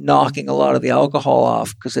probably knocking a lot of the alcohol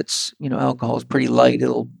off because it's, alcohol is pretty light.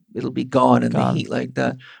 It'll be gone in the heat like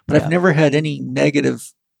that. But I've never had any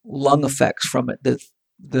negative lung effects from it.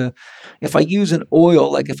 If I use an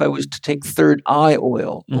oil, like if I was to take Third Eye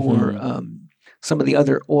oil or some of the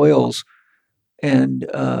other oils and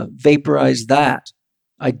vaporize that,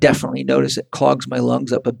 I definitely notice it clogs my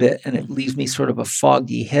lungs up a bit and it leaves me sort of a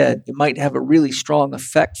foggy head. It might have a really strong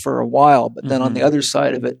effect for a while, but then on the other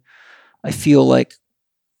side of it, I feel like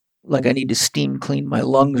I need to steam clean my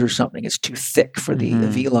lungs or something. It's too thick for the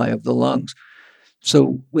alveoli of the lungs.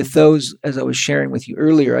 So with those, as I was sharing with you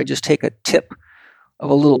earlier, I just take a tip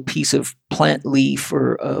of a little piece of plant leaf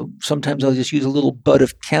or sometimes I'll just use a little bud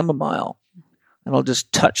of chamomile and I'll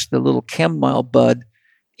just touch the little chamomile bud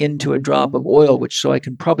into a drop of oil, so I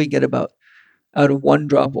can probably get out of one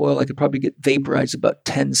drop of oil, I could probably get vaporized about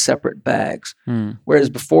 10 separate bags. Whereas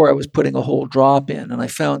before I was putting a whole drop in, and I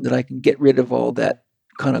found that I can get rid of all that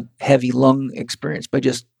kind of heavy lung experience by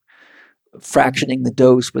just fractioning the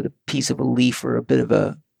dose with a piece of a leaf or a bit of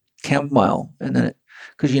a chamomile. And then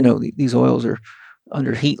because these oils are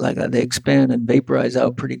under heat like that, they expand and vaporize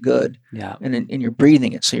out pretty good. Yeah. And you're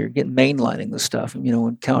breathing it, so you're getting mainlining the stuff. And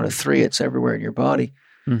on count of 3, it's everywhere in your body.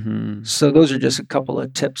 So those are just a couple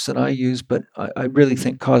of tips that I use, but I really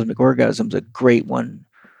think Cosmic Orgasm is a great one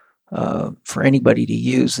for anybody to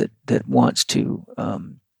use that wants to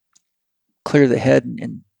clear the head.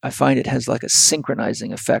 And I find it has like a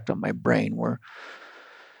synchronizing effect on my brain, where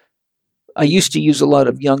I used to use a lot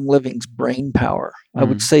of Young Living's brain power. I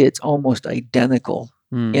would say it's almost identical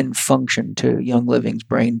in function to Young Living's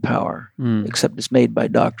brain power, except it's made by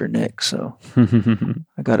Dr. Nick. So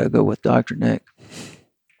I got to go with Dr. Nick.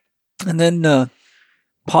 And then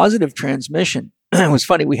positive transmission. It was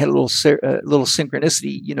funny. We had a little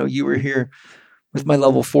synchronicity. You were here with my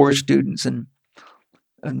level 4 students, and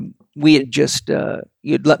we had just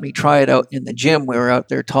you'd let me try it out in the gym. We were out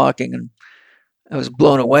there talking, and I was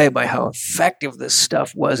blown away by how effective this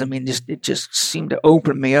stuff was. I mean, it just seemed to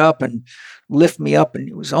open me up and lift me up, and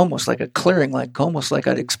it was almost like a clearing, almost like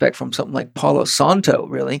I'd expect from something like Palo Santo,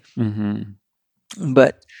 really.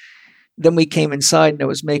 But then we came inside and I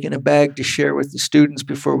was making a bag to share with the students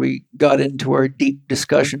before we got into our deep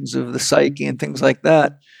discussions of the psyche and things like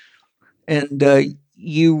that. And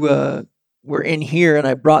you were in here and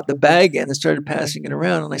I brought the bag in and started passing it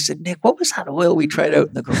around. And I said, Nick, what was that oil we tried out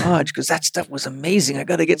in the garage? Because that stuff was amazing. I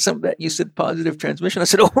got to get some of that. You said positive transmission. I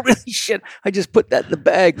said, oh, really? Shit. I just put that in the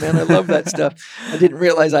bag, man. I love that stuff. I didn't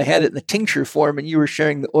realize I had it in the tincture form and you were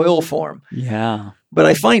sharing the oil form. Yeah. But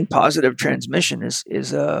I find positive transmission is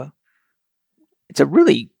it's a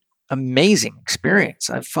really amazing experience.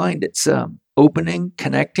 I find it's opening,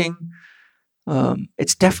 connecting.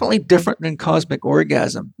 It's definitely different than Cosmic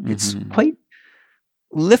Orgasm. It's quite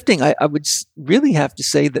lifting. I would really have to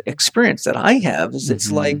say the experience that I have is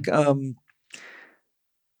it's like one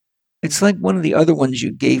of the other ones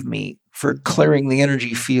you gave me for clearing the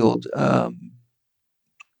energy field. You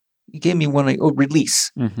gave me one,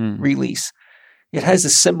 release. Release. It has a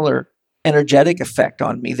similar energetic effect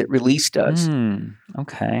on me that release does.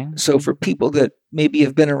 Okay. So for people that maybe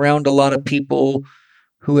have been around a lot of people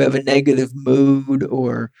who have a negative mood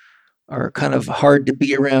or are kind of hard to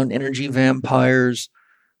be around, energy vampires,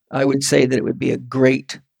 I would say that it would be a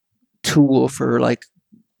great tool for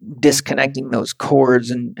disconnecting those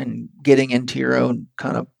cords and getting into your own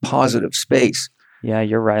kind of positive space. Yeah,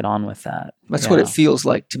 you're right on with that. That's what it feels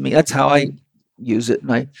like to me. That's how I use it.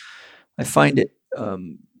 And I find it,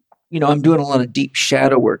 I'm doing a lot of deep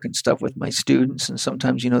shadow work and stuff with my students. And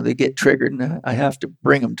sometimes, they get triggered and I have to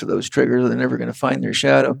bring them to those triggers. They're never going to find their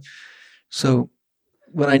shadow. So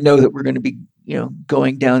when I know that we're going to be,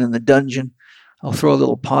 going down in the dungeon, I'll throw a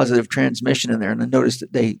little positive transmission in there. And I notice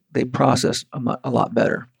that they process a lot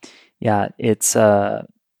better. Yeah, it's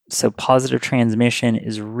so positive transmission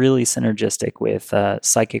is really synergistic with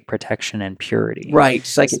psychic protection and purity. Right,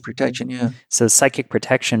 psychic protection, yeah. So psychic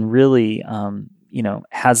protection really,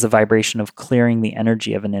 has the vibration of clearing the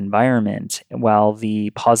energy of an environment, while the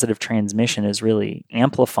positive transmission is really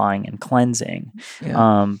amplifying and cleansing.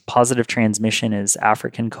 Yeah. Positive transmission is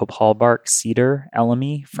African copal bark, cedar,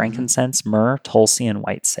 elemi, frankincense, myrrh, tulsi, and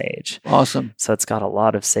white sage. Awesome. So it's got a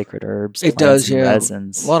lot of sacred herbs, it does, and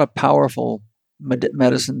resins. A lot of powerful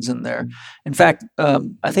medicines in there. In fact,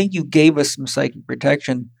 I think you gave us some psychic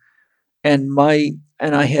protection, and I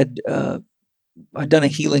had I'd done a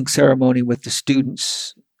healing ceremony with the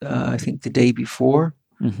students. I think the day before,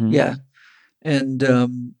 Mm-hmm. Yeah. And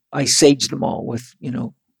I saged them all with,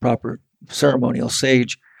 proper ceremonial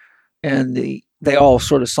sage. And they all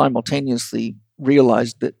sort of simultaneously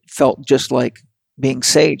realized that it felt just like being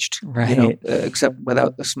saged, Right. except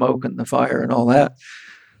without the smoke and the fire and all that.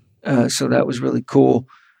 So that was really cool.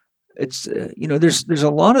 It's, there's a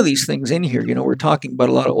lot of these things in here. We're talking about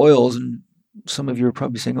a lot of oils, and some of you are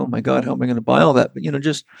probably saying, oh my God, how am I going to buy all that? But,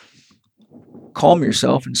 just calm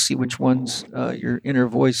yourself and see which ones your inner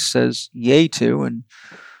voice says yay to, and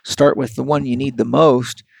start with the one you need the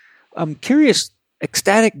most. I'm curious,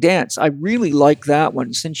 ecstatic dance. I really like that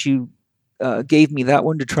one. Since you gave me that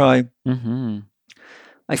one to try, Mm-hmm.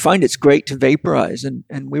 I find it's great to vaporize. And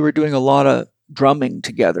we were doing a lot of drumming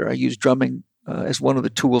together. I used drumming as one of the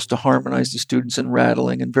tools to harmonize the students, and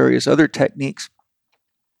rattling and various other techniques.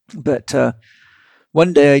 But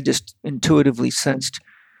one day I just intuitively sensed,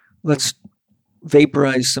 let's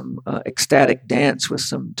vaporize some ecstatic dance with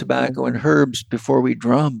some tobacco and herbs before we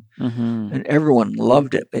drum. Mm-hmm. And everyone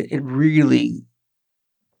loved it. It really,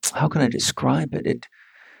 how can I describe it?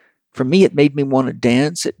 For me, it made me want to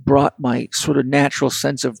dance. It brought my sort of natural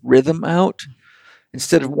sense of rhythm out.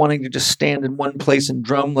 Instead of wanting to just stand in one place and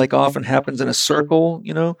drum, like often happens in a circle,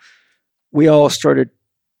 we all started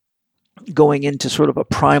going into sort of a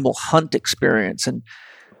primal hunt experience, and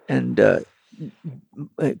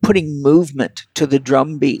putting movement to the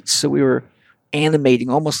drum beats. So we were animating,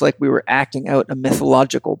 almost like we were acting out a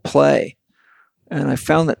mythological play. And I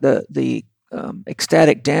found that the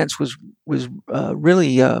ecstatic dance was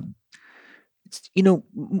really,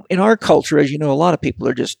 in our culture, as you know, a lot of people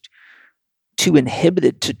are just too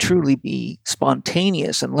inhibited to truly be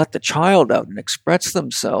spontaneous and let the child out and express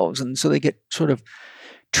themselves. And so they get sort of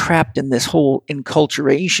trapped in this whole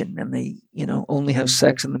enculturation, and they, only have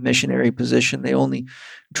sex in the missionary position. They only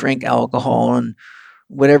drink alcohol and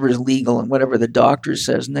whatever is legal and whatever the doctor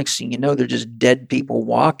says. Next thing you know, they're just dead people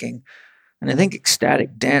walking. And I think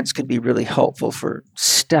ecstatic dance could be really helpful for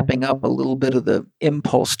stepping up a little bit of the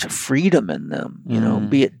impulse to freedom in them,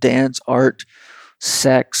 be it dance, art,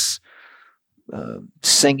 sex,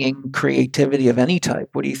 singing, creativity of any type.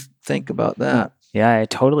 What do you think about that? Yeah, I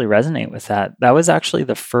totally resonate with that. That was actually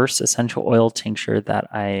the first essential oil tincture that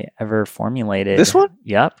I ever formulated. This one?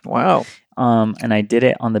 Yep. Wow. And I did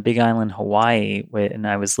it on the Big Island, Hawaii, and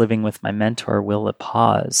I was living with my mentor, Will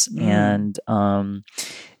LaPaz. And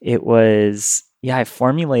it was, I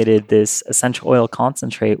formulated this essential oil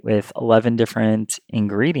concentrate with 11 different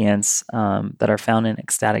ingredients that are found in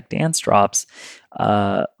ecstatic dance drops,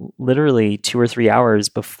 literally 2 or 3 hours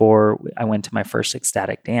before I went to my first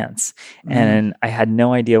ecstatic dance. And I had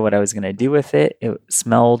no idea what I was going to do with it. It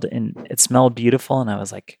smelled beautiful. And I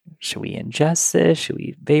was like, should we ingest this? Should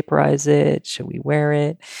we vaporize it? Should we wear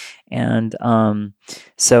it? And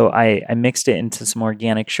so I mixed it into some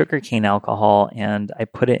organic sugarcane alcohol, and I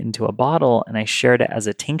put it into a bottle, and I shared it as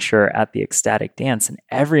a tincture at the ecstatic dance, and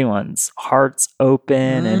everyone's hearts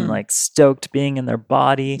open and like stoked being in their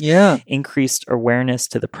body. Yeah. Increased awareness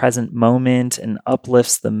to the present moment and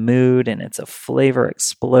uplifts the mood, and it's a flavor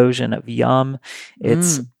explosion of yum.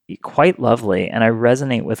 It's quite lovely, and I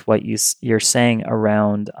resonate with what you're saying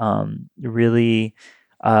around really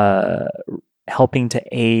helping to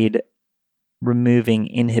aid removing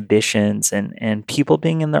inhibitions and people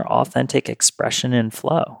being in their authentic expression and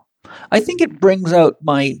flow. I think it brings out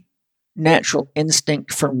my natural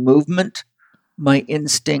instinct for movement, my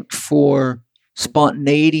instinct for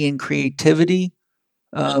spontaneity and creativity.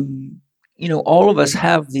 All of us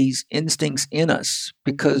have these instincts in us,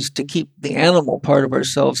 because to keep the animal part of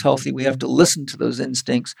ourselves healthy, we have to listen to those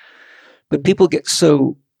instincts. But people get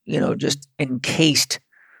so, just encased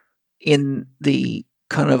in the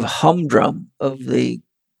kind of humdrum of the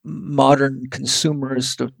modern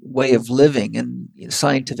consumerist way of living and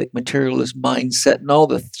scientific materialist mindset and all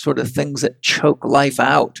the sort of things that choke life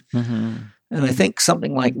out. Mm-hmm. And I think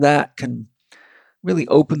something like that can really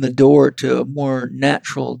open the door to a more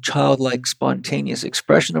natural, childlike, spontaneous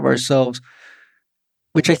expression of ourselves,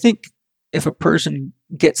 which I think if a person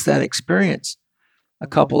gets that experience a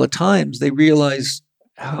couple of times, they realize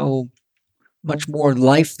how much more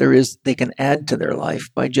life there is they can add to their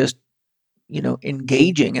life by just,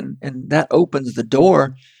 engaging. And that opens the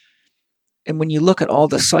door. And when you look at all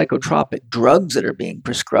the psychotropic drugs that are being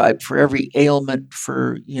prescribed for every ailment,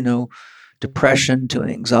 for, depression to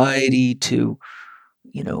anxiety to,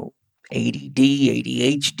 ADD,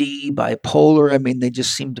 ADHD, bipolar, I mean, they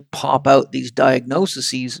just seem to pop out these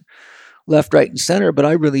diagnoses left, right, and center. But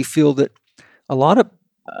I really feel that a lot of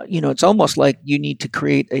it's almost like you need to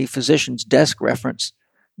create a physician's desk reference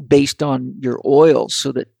based on your oils,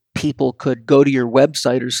 so that people could go to your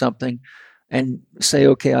website or something and say,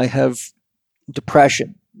 okay, I have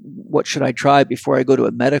depression. What should I try before I go to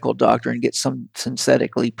a medical doctor and get some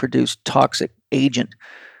synthetically produced toxic agent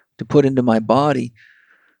to put into my body?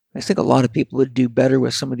 I think a lot of people would do better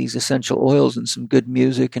with some of these essential oils and some good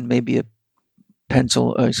music and maybe a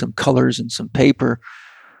pencil, some colors and some paper,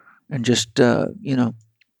 and just,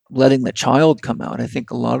 letting the child come out. I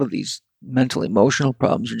think a lot of these mental, emotional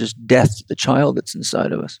problems are just death to the child that's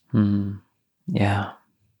inside of us. Yeah.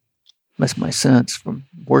 That's my sense from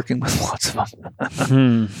working with lots of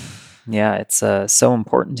them. Yeah, it's so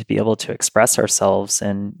important to be able to express ourselves,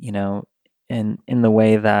 and in the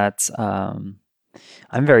way that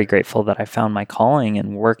I'm very grateful that I found my calling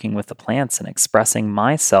in working with the plants and expressing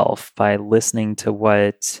myself by listening to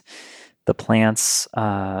what the plants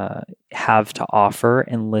have to offer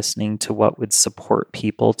and listening to what would support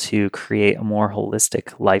people to create a more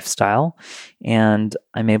holistic lifestyle. And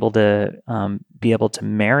I'm able to be able to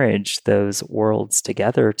marriage those worlds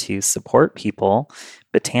together to support people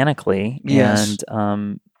botanically. Yes.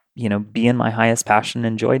 And be in my highest passion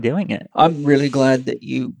and enjoy doing it. I'm really glad that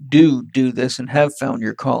you do this and have found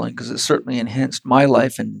your calling, because it certainly enhanced my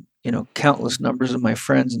life and countless numbers of my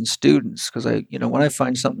friends and students. Because when I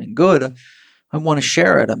find something good, I want to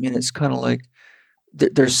share it. I mean, it's kind of like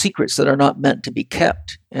there's secrets that are not meant to be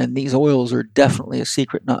kept, and these oils are definitely a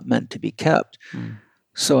secret not meant to be kept.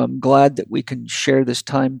 So I'm glad that we can share this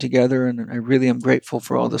time together, and I really am grateful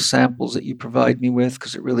for all the samples that you provide me with,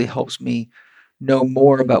 because it really helps me know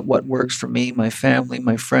more about what works for me, my family,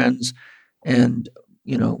 my friends, and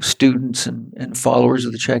students and followers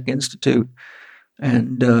of the CHEK Institute.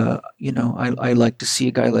 And I like to see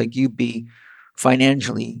a guy like you be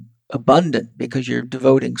financially abundant, because you're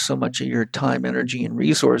devoting so much of your time, energy, and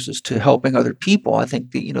resources to helping other people. I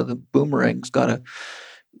think the boomerang's got to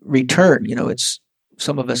return. It's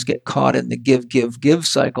some of us get caught in the give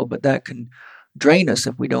cycle, but that can drain us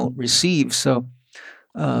if we don't receive. So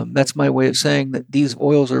that's my way of saying that these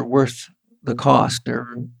oils are worth the cost.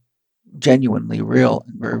 They're genuinely real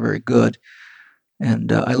and very, very good.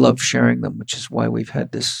 And I love sharing them, which is why we've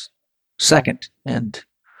had this second and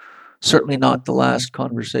certainly not the last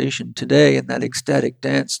conversation today. And that ecstatic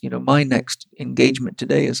dance, my next engagement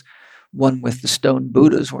today is one with the stone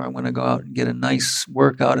Buddhas, where I'm going to go out and get a nice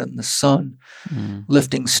workout in the sun,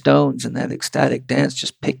 lifting stones. And that ecstatic dance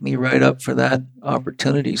just picked me right up for that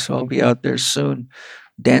opportunity. So I'll be out there soon,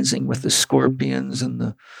 dancing with the scorpions and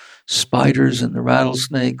the spiders and the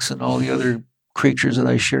rattlesnakes and all the other creatures that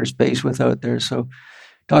I share space with out there. So,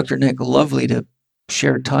 Dr. Nick, lovely to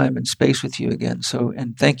share time and space with you again. So,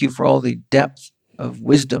 and thank you for all the depth of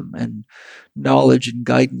wisdom and knowledge and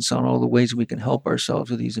guidance on all the ways we can help ourselves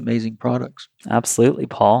with these amazing products. Absolutely,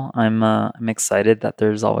 Paul. I'm excited that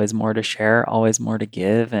there's always more to share, always more to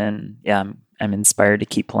give, and I'm inspired to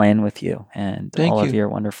keep playing with you and of your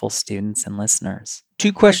wonderful students and listeners.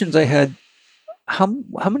 2 questions I had. How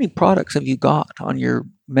many products have you got on your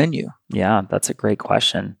menu? Yeah, that's a great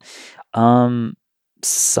question.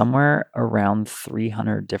 Somewhere around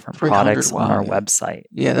 300 different products on our website.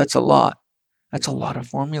 Yeah, that's a lot. That's a lot of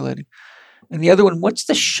formulating. And the other one, what's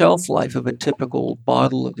the shelf life of a typical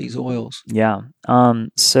bottle of these oils? Yeah.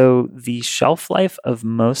 So the shelf life of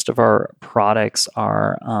most of our products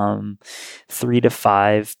are 3 to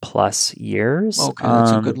 5 plus years. Okay,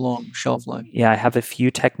 that's a good long shelf life. Yeah, I have a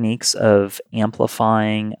few techniques of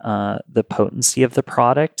amplifying the potency of the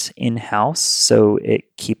product in-house, so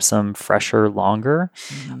it keeps them fresher longer.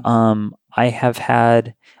 I have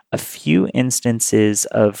had a few instances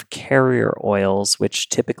of carrier oils, which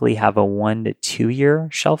typically have a 1 to 2 year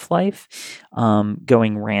shelf life,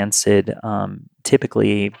 going rancid,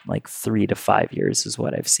 typically like 3 to 5 years is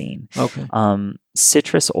what I've seen. Okay.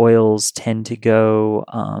 Citrus oils tend to go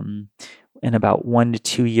in about 1 to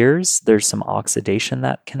 2 years. There's some oxidation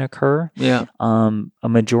that can occur. Yeah. A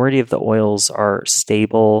majority of the oils are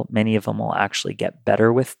stable. Many of them will actually get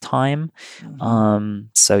better with time.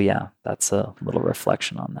 So yeah, that's a little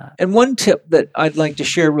reflection on that. And one tip that I'd like to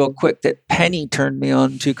share real quick that Penny turned me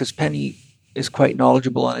on to, because Penny is quite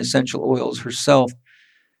knowledgeable on essential oils herself,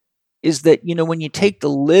 is that, when you take the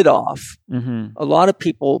lid off, a lot of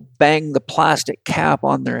people bang the plastic cap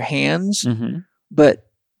on their hands, but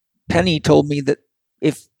Penny told me that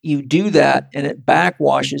if you do that and it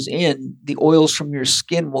backwashes in, the oils from your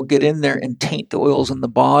skin will get in there and taint the oils in the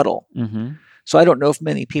bottle. So I don't know if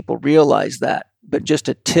many people realize that, but just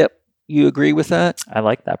a tip. You agree with that? I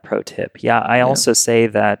like that pro tip. Yeah, I also say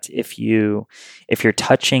that if you're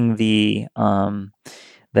touching the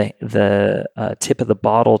the tip of the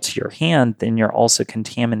bottle to your hand, then you're also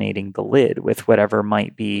contaminating the lid with whatever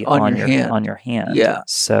might be on your hand. Yeah.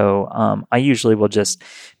 So I usually will just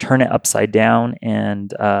turn it upside down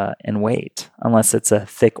and wait, unless it's a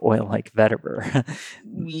thick oil like vetiver.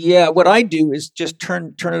 Yeah, what I do is just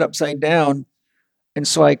turn it upside down, and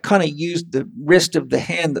so I kind of use the wrist of the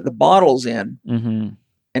hand that the bottle's in, and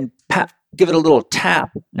give it a little tap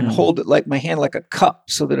and hold it like my hand like a cup,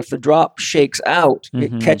 so that if the drop shakes out,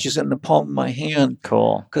 it catches in the palm of my hand.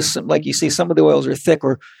 Cool. Because like you see, some of the oils are thick,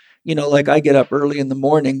 or like I get up early in the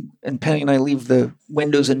morning and Penny and I leave the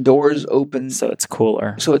windows and doors open, so it's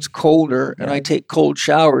cooler. So it's colder, and I take cold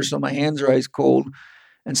showers, so my hands are ice cold,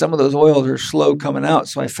 and some of those oils are slow coming out.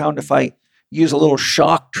 So I found if I use a little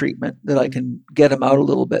shock treatment that I can get them out a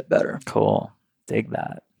little bit better. Cool. Dig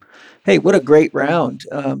that. Hey, what a great round.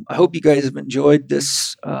 I hope you guys have enjoyed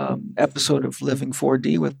this episode of Living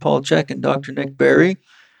 4D with Paul Chek and Dr. Nick Berry.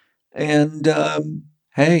 And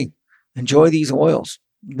hey, enjoy these oils.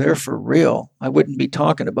 They're for real. I wouldn't be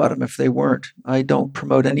talking about them if they weren't. I don't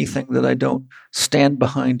promote anything that I don't stand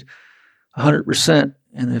behind 100%.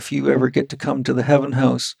 And if you ever get to come to the Heaven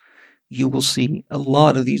House, you will see a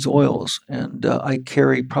lot of these oils. And I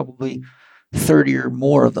carry probably 30 or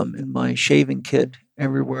more of them in my shaving kit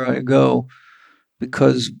everywhere I go,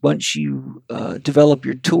 because once you develop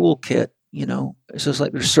your toolkit, it's just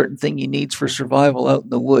like there's certain thing you need for survival out in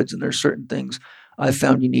the woods, and there's certain things I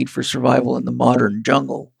found you need for survival in the modern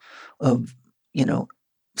jungle of,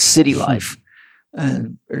 city life.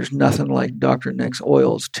 And there's nothing like Dr. Nick's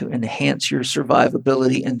oils to enhance your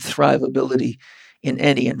survivability and thrivability in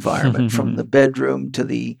any environment, from the bedroom to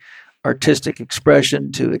the artistic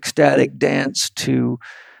expression to ecstatic dance to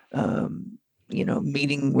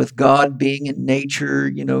meeting with God, being in nature.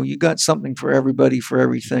 You got something for everybody, for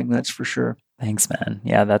everything, that's for sure. Thanks, man.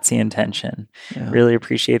 Yeah, that's the intention. Yeah. Really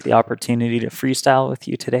appreciate the opportunity to freestyle with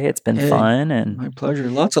you today. It's been fun. And my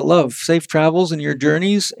pleasure. Lots of love. Safe travels in your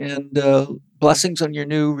journeys, and blessings on your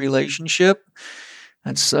new relationship.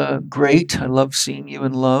 That's great. I love seeing you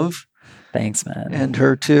in love. Thanks, man. And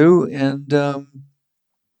her too. And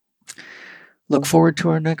look forward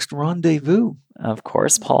to our next rendezvous. Of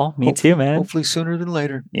course, Paul. Me too, man. Hopefully sooner than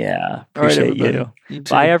later. Yeah. Appreciate you.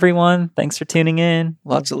 Bye, everyone. Thanks for tuning in.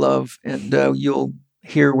 Lots of love. And you'll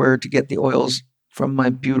hear where to get the oils from my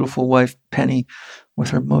beautiful wife, Penny, with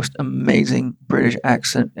her most amazing British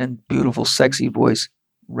accent and beautiful, sexy voice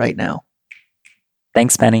right now.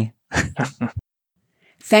 Thanks, Penny.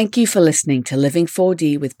 Thank you for listening to Living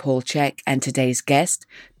 4D with Paul Chek and today's guest,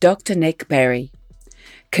 Dr. Nick Berry.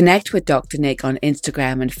 Connect with Dr. Nick on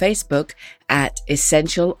Instagram and Facebook at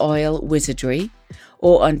Essential Oil Wizardry,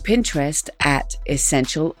 or on Pinterest at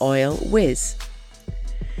Essential Oil Wiz.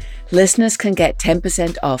 Listeners can get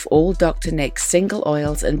 10% off all Dr. Nick's single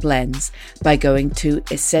oils and blends by going to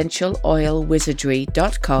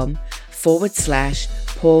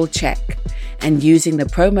essentialoilwizardry.com/Paul Chek and using the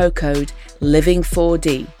promo code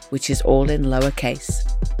LIVING4D, which is all in lowercase.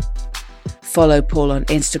 Follow Paul on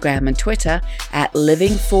Instagram and Twitter at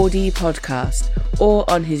Living4D Podcast, or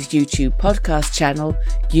on his YouTube podcast channel,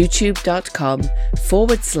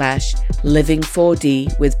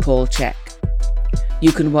 youtube.com/Living4D with Paul Chek.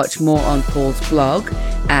 You can watch more on Paul's blog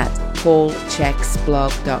at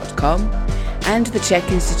paulcheksblog.com and the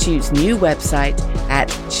Chek Institute's new website at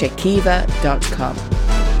chekiva.com.